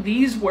changing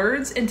these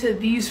words into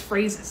these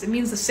phrases. It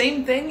means the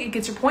same thing, it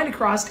gets your point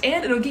across,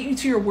 and it'll get you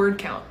to your word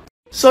count.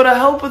 So to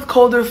help with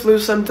cold or flu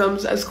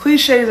symptoms, as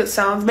cliche as it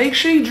sounds, make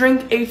sure you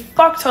drink a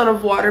fuck ton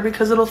of water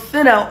because it'll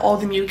thin out all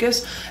the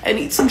mucus, and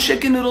eat some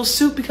chicken noodle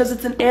soup because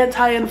it's an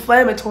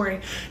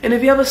anti-inflammatory. And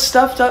if you have a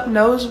stuffed up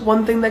nose,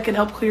 one thing that can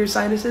help clear your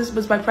sinuses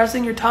is by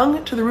pressing your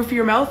tongue to the roof of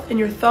your mouth and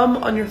your thumb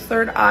on your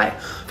third eye.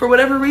 For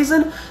whatever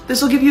reason,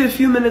 this will give you a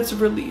few minutes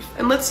of relief.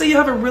 And let's say you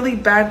have a really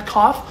bad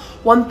cough,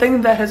 one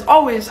thing that has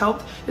always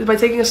helped is by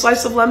taking a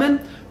slice of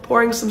lemon,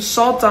 pouring some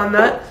salt on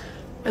that,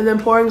 and then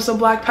pouring some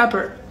black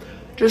pepper.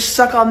 Just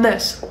suck on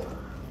this.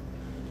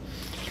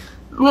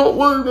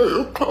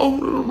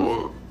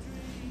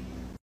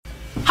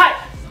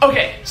 Hi.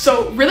 Okay,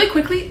 so really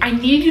quickly, I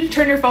need you to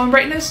turn your phone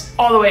brightness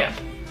all the way up.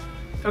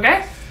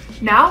 Okay?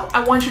 Now,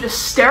 I want you to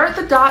stare at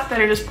the dot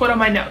that I just put on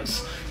my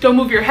nose. Don't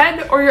move your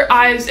head or your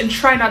eyes and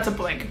try not to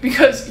blink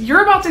because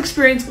you're about to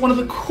experience one of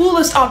the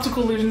coolest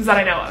optical illusions that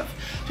I know of.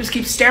 Just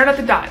keep staring at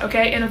the dot,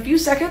 okay? In a few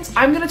seconds,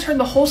 I'm gonna turn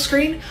the whole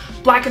screen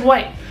black and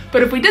white.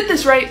 But if we did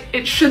this right,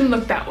 it shouldn't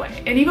look that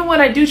way. And even when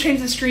I do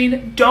change the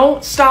screen,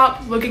 don't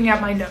stop looking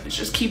at my nose.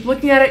 Just keep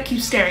looking at it, keep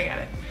staring at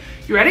it.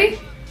 You ready?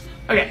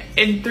 Okay,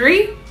 in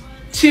 3,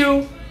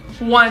 2,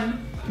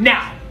 1,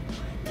 now.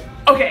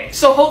 Okay,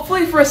 so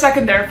hopefully for a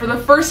second there, for the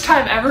first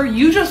time ever,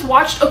 you just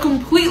watched a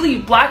completely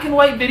black and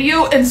white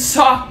video and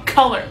saw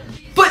color.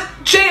 But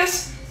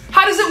JS,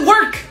 how does it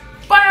work?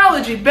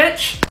 Biology,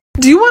 bitch.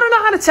 Do you want to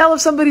know how to tell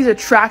if somebody's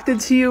attracted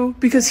to you?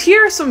 Because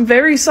here are some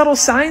very subtle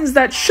signs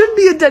that should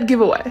be a dead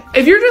giveaway.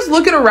 If you're just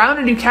looking around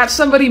and you catch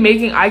somebody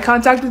making eye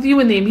contact with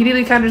you and they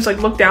immediately kind of just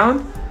like look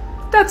down,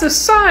 that's a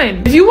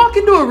sign. If you walk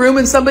into a room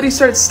and somebody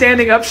starts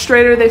standing up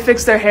straighter, they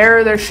fix their hair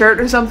or their shirt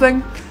or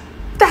something,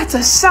 that's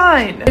a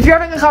sign. If you're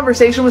having a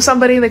conversation with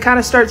somebody and they kind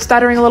of start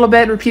stuttering a little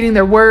bit, repeating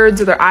their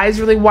words, or their eyes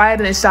really wide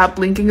and they stop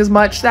blinking as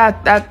much,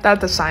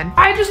 that's a sign.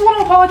 I just want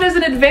to apologize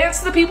in advance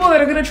to the people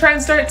that are going to try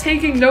and start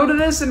taking note of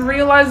this and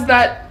realize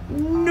that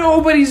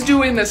nobody's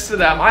doing this to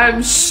them. I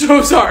am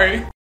so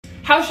sorry.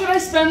 How should I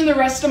spend the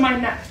rest of my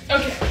nap?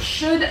 Okay,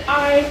 should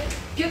I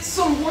get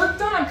some work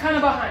done? I'm kind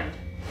of behind.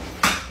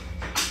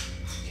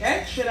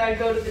 Okay, should I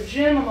go to the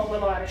gym? I'm a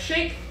little out of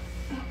shape.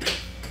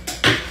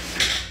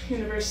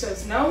 Universe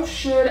says no.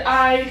 Should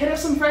I hit up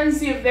some friends,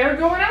 see if they're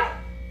going out?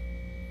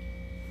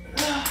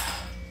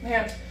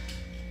 Man,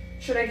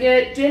 should I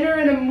get dinner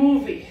and a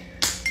movie?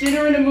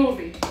 Dinner and a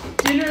movie.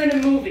 Dinner and a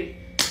movie.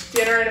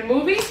 Dinner and a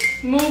movie.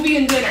 Movie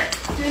and dinner.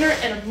 Dinner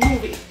and a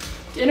movie.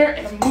 Dinner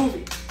and a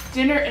movie.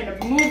 Dinner and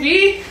a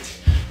movie.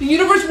 The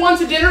universe wants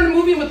a dinner and a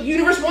movie, and what the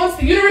universe wants,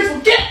 the universe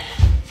will get.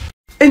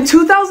 In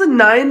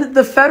 2009,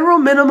 the federal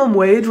minimum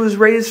wage was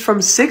raised from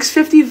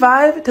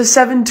 $6.55 to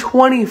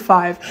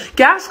 $7.25.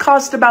 Gas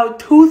cost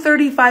about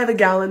 $2.35 a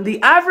gallon. The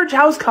average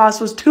house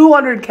cost was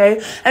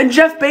 $200K, and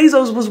Jeff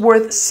Bezos was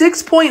worth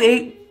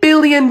 $6.8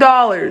 billion.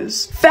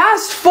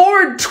 Fast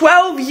forward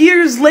 12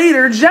 years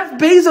later, Jeff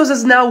Bezos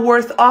is now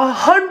worth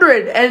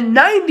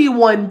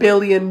 $191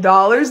 billion.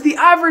 The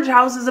average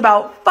house is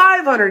about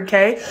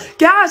 $500K.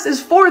 Gas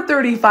is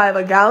 $4.35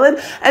 a gallon,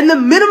 and the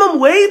minimum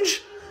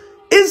wage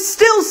is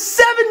still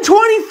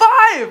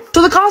 $7.25.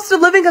 So the cost of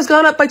living has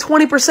gone up by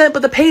 20%,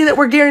 but the pay that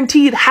we're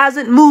guaranteed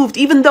hasn't moved,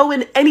 even though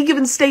in any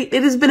given state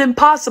it has been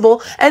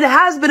impossible, and it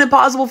has been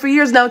impossible for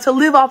years now to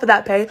live off of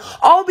that pay,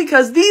 all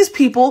because these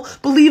people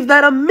believe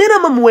that a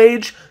minimum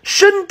wage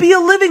shouldn't be a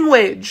living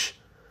wage.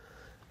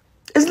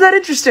 Isn't that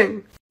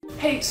interesting?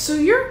 Hey, so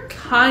you're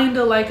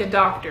kinda like a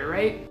doctor,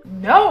 right?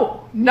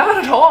 No,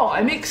 not at all.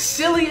 I make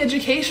silly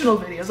educational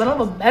videos. I don't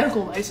have a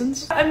medical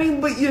license. I mean,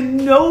 but you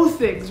know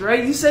things,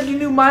 right? You said you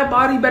knew my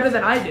body better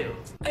than I do.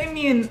 I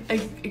mean, I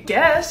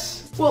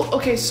guess. Well,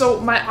 okay,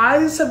 so my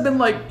eyes have been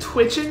like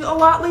twitching a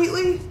lot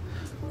lately.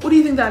 What do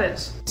you think that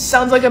is?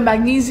 Sounds like a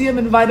magnesium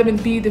and vitamin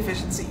B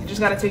deficiency. You just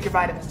gotta take your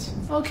vitamins.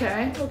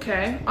 Okay.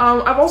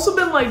 I've also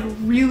been like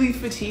really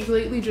fatigued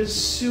lately,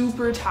 just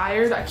super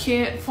tired. I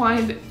can't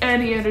find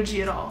any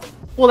energy at all.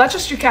 Well, that's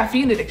just your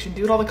caffeine addiction,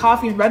 dude. All the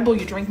coffee and Red Bull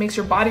you drink makes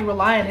your body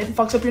rely on it and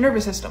fucks up your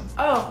nervous system.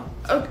 Oh,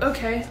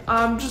 okay.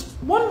 Just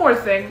one more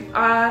thing.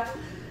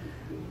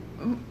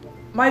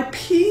 My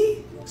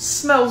pee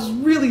smells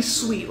really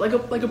sweet, like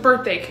a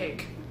birthday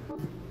cake.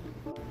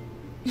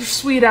 Your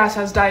sweet ass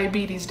has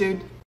diabetes,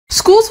 dude.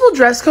 Schools will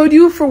dress code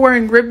you for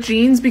wearing ripped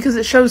jeans because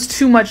it shows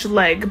too much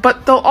leg,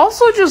 but they'll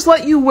also just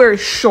let you wear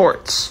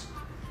shorts.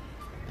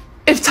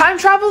 If time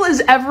travel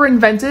is ever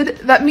invented,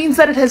 that means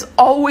that it has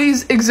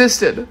always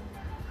existed.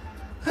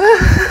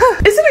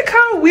 Isn't it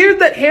kind of weird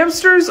that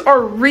hamsters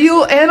are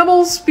real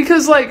animals?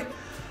 Because, like,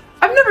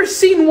 I've never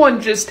seen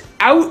one just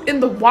out in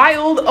the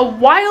wild. A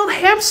wild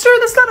hamster?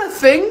 That's not a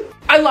thing.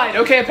 I lied,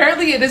 okay?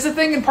 Apparently it is a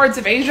thing in parts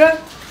of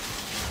Asia.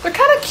 They're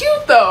kind of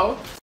cute, though.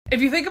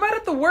 If you think about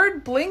it, the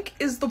word blink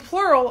is the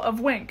plural of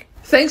wink.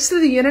 Thanks to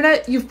the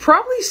internet, you've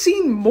probably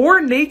seen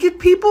more naked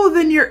people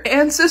than your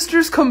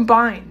ancestors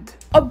combined.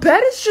 A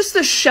bed is just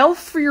a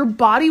shelf for your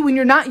body when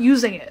you're not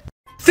using it.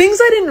 Things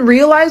I didn't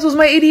realize was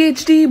my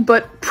ADHD,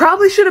 but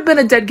probably should have been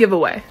a dead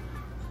giveaway.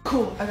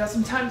 Cool, I got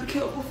some time to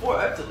kill before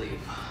I have to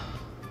leave.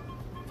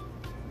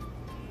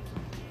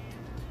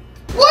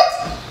 What?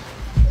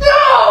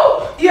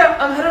 No! Yeah,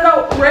 I'm headed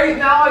out right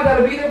now. I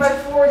gotta be there by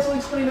 4. It's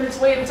only 20 minutes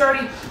late. It's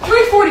already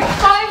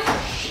 3:45.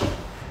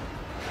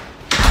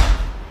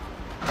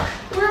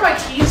 Where are my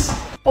keys?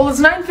 Well,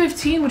 it's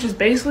 9:15, which is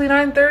basically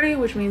 9:30,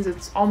 which means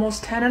it's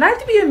almost 10. And I have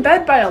to be in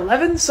bed by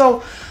 11,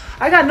 so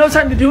I got no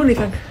time to do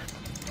anything.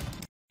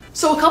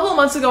 So a couple of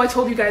months ago, I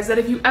told you guys that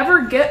if you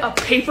ever get a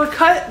paper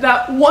cut,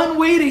 that one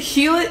way to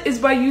heal it is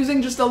by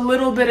using just a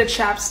little bit of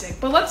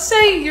chapstick. But let's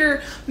say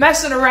you're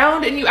messing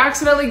around and you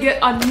accidentally get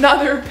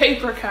another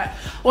paper cut.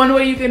 One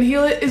way you can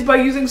heal it is by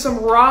using some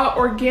raw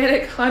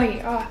organic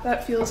honey. Ah,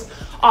 that feels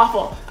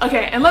awful.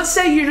 Okay, and let's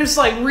say you're just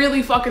like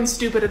really fucking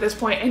stupid at this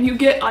point and you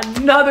get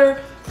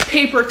another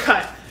paper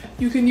cut.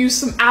 You can use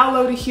some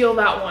aloe to heal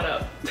that one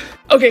up.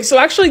 Okay, so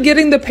actually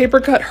getting the paper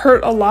cut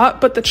hurt a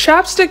lot, but the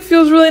chapstick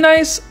feels really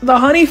nice, the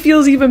honey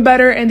feels even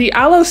better, and the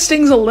aloe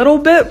stings a little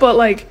bit, but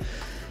like,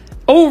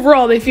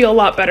 overall they feel a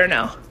lot better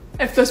now.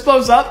 If this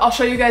blows up, I'll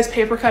show you guys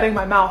paper cutting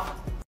my mouth.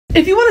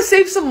 If you want to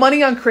save some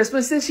money on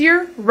Christmas this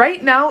year,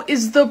 right now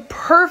is the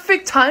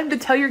perfect time to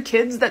tell your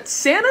kids that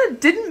Santa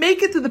didn't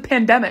make it through the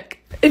pandemic.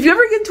 If you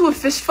ever get into a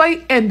fist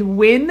fight and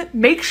win,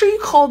 make sure you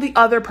call the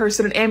other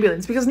person an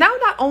ambulance, because now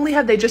not only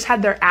have they just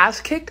had their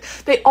ass kicked,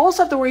 they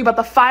also have to worry about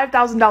the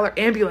 $5,000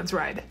 ambulance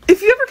ride.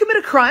 If you ever commit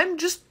a crime,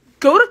 just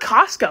go to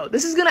Costco.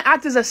 This is going to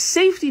act as a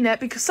safety net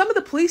because some of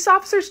the police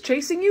officers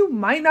chasing you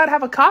might not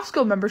have a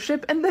Costco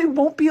membership and they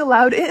won't be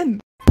allowed in.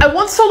 I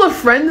once told a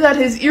friend that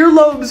his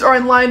earlobes are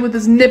in line with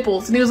his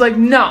nipples, and he was like,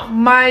 no,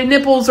 my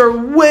nipples are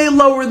way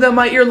lower than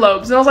my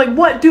earlobes. And I was like,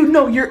 what? Dude,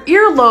 no, your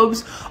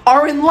earlobes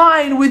are in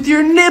line with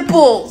your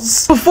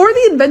nipples. Before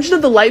the invention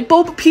of the light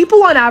bulb,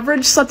 people on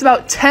average slept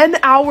about 10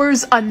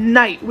 hours a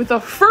night with a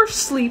first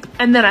sleep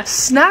and then a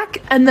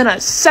snack and then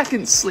a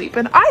second sleep.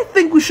 And I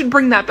think we should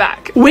bring that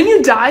back. When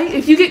you die,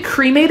 if you get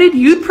cremated,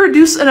 you'd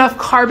produce enough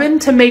carbon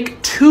to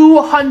make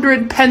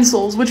 200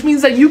 pencils, which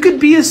means that you could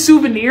be a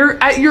souvenir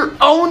at your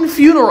own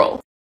funeral.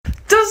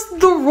 Does Does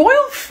the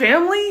royal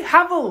family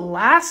have a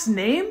last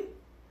name?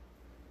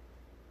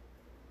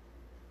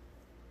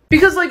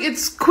 Because, like,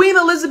 it's Queen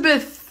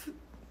Elizabeth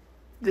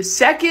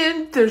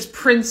II, there's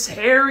Prince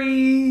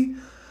Harry,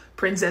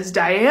 Princess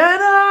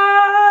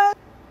Diana.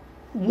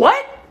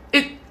 What?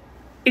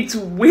 It's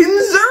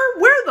Windsor?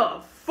 Where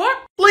the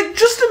fuck? Like,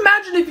 just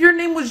imagine if your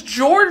name was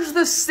George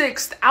VI,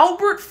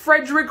 Albert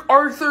Frederick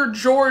Arthur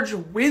George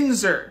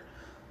Windsor.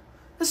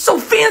 That's so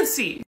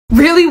fancy.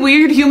 Really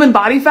weird human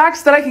body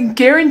facts that I can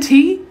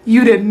guarantee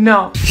you didn't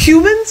know.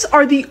 Humans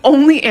are the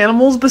only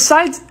animals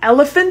besides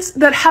elephants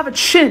that have a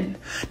chin.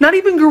 Not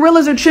even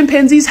gorillas or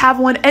chimpanzees have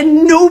one,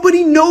 and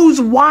nobody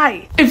knows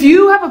why. If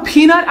you have a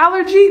peanut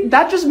allergy,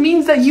 that just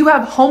means that you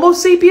have Homo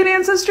sapien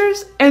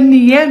ancestors and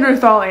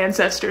Neanderthal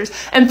ancestors.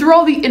 And through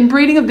all the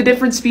inbreeding of the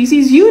different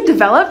species, you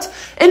developed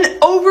an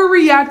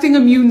overreacting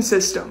immune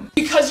system.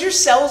 Because your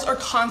cells are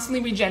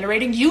constantly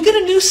regenerating, you get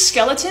a new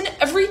skeleton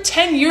every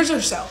 10 years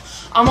or so.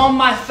 I'm on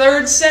my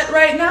 3rd set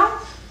right now.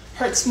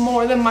 Hurts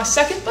more than my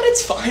 2nd, but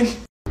it's fine.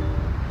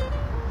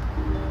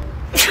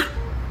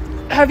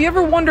 Have you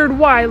ever wondered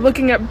why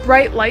looking at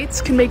bright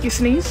lights can make you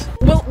sneeze?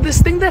 Well,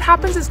 this thing that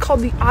happens is called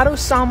the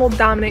autosomal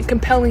dominant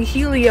compelling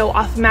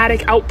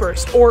helio-ophthalmic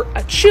outburst, or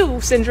ACHOO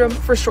syndrome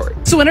for short.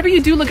 So whenever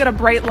you do look at a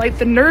bright light,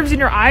 the nerves in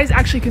your eyes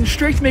actually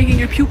constrict, making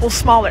your pupils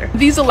smaller.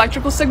 These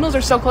electrical signals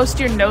are so close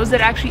to your nose that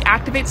it actually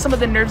activates some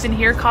of the nerves in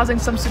here, causing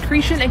some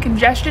secretion and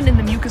congestion in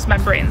the mucous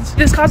membranes.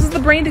 This causes the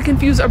brain to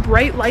confuse a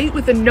bright light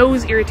with a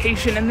nose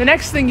irritation, and the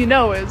next thing you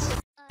know is...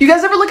 You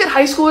guys ever look at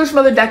high schoolers from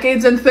other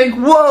decades and think,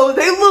 whoa,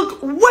 they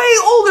look way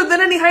older than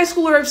any high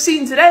schooler I've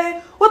seen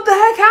today? What the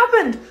heck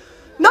happened?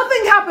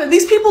 Nothing happened.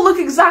 These people look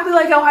exactly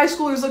like how high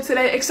schoolers look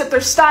today, except their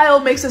style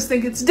makes us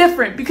think it's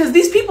different because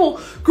these people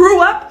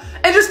grew up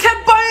and just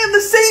kept buying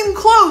the same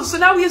clothes. So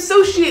now we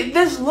associate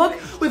this look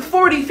with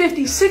 40,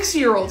 50,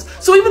 60-year-olds.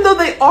 So even though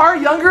they are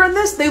younger in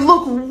this, they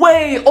look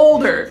way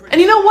older. And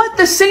you know what?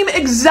 The same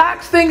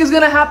exact thing is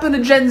gonna happen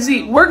to Gen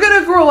Z. We're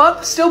gonna grow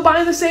up still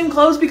buying the same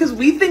clothes because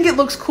we think it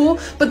looks cool,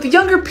 but the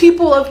younger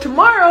people of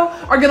tomorrow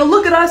are gonna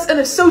look at us and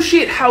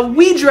associate how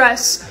we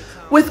dress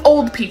with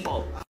old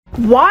people.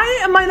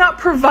 Why am I not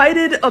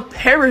provided a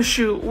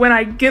parachute when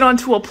I get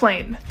onto a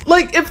plane?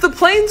 Like, if the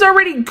plane's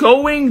already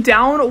going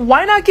down,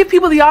 why not give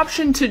people the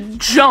option to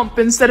jump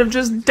instead of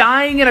just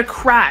dying in a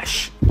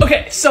crash?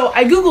 Okay, so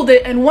I googled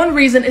it, and one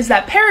reason is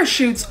that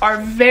parachutes are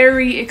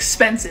very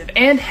expensive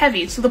and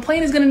heavy, so the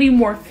plane is going to need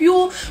more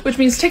fuel, which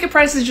means ticket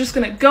price is just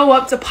going to go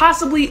up to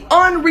possibly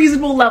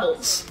unreasonable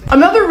levels.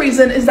 Another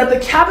reason is that the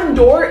cabin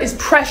door is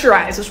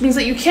pressurized, which means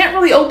that you can't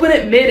really open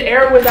it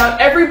mid-air without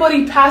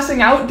everybody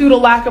passing out due to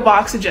lack of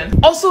oxygen.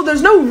 Also,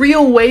 there's no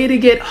real way to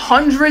get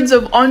hundreds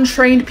of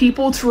untrained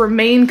people to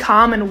remain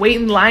calm and wait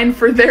in line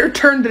for their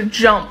turn to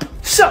jump.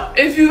 So,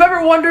 if you've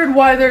ever wondered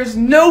why there's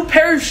no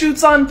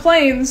parachutes on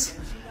planes,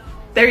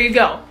 there you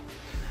go.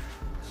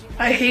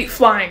 I hate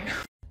flying.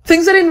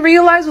 Things I didn't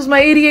realize was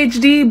my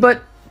ADHD,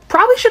 but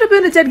probably should have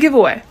been a dead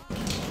giveaway.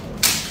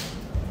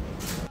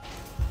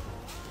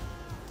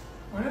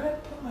 Where did I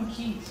put my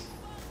keys?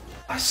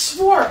 I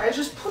swore I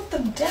just put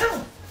them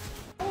down.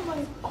 How am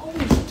I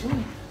always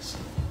doing this?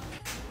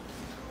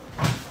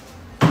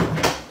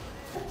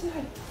 What did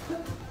I put?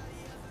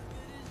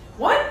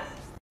 What?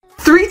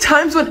 3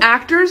 times when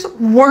actors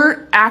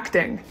weren't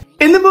acting.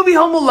 In the movie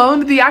Home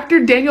Alone, the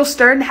actor Daniel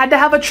Stern had to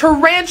have a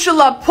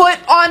tarantula put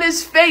on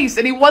his face,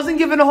 and he wasn't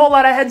given a whole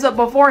lot of heads up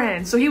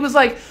beforehand. So he was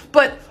like,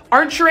 but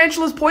aren't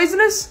tarantulas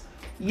poisonous?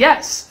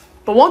 Yes.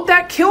 But won't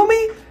that kill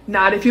me?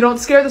 Not if you don't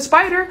scare the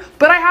spider,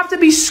 but I have to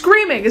be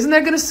screaming. Isn't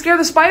that gonna scare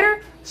the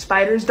spider?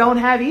 Spiders don't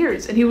have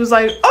ears. And he was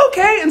like,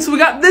 okay, and so we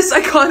got this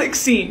iconic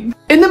scene.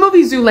 In the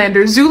movie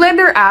Zoolander,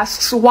 Zoolander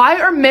asks,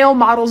 why are male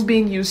models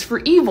being used for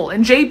evil?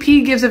 And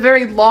JP gives a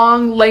very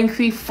long,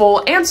 lengthy,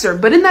 full answer.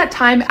 But in that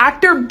time,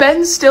 actor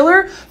Ben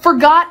Stiller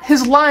forgot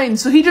his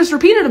lines, so he just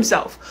repeated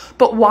himself.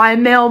 But why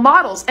male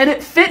models? And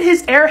it fit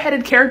his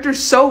airheaded character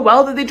so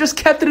well that they just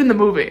kept it in the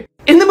movie.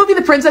 In the movie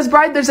The Princess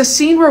Bride, there's a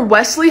scene where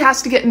Wesley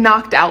has to get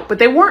knocked out, but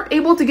they weren't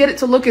able to get it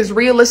to look as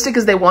realistic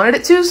as they wanted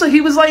it to, so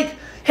he was like,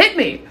 hit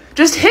me.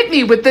 Just hit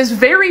me with this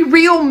very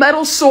real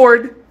metal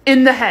sword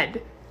in the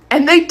head.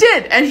 And they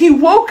did, and he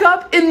woke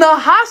up in the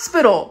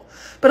hospital.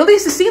 But at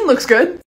least the scene looks good.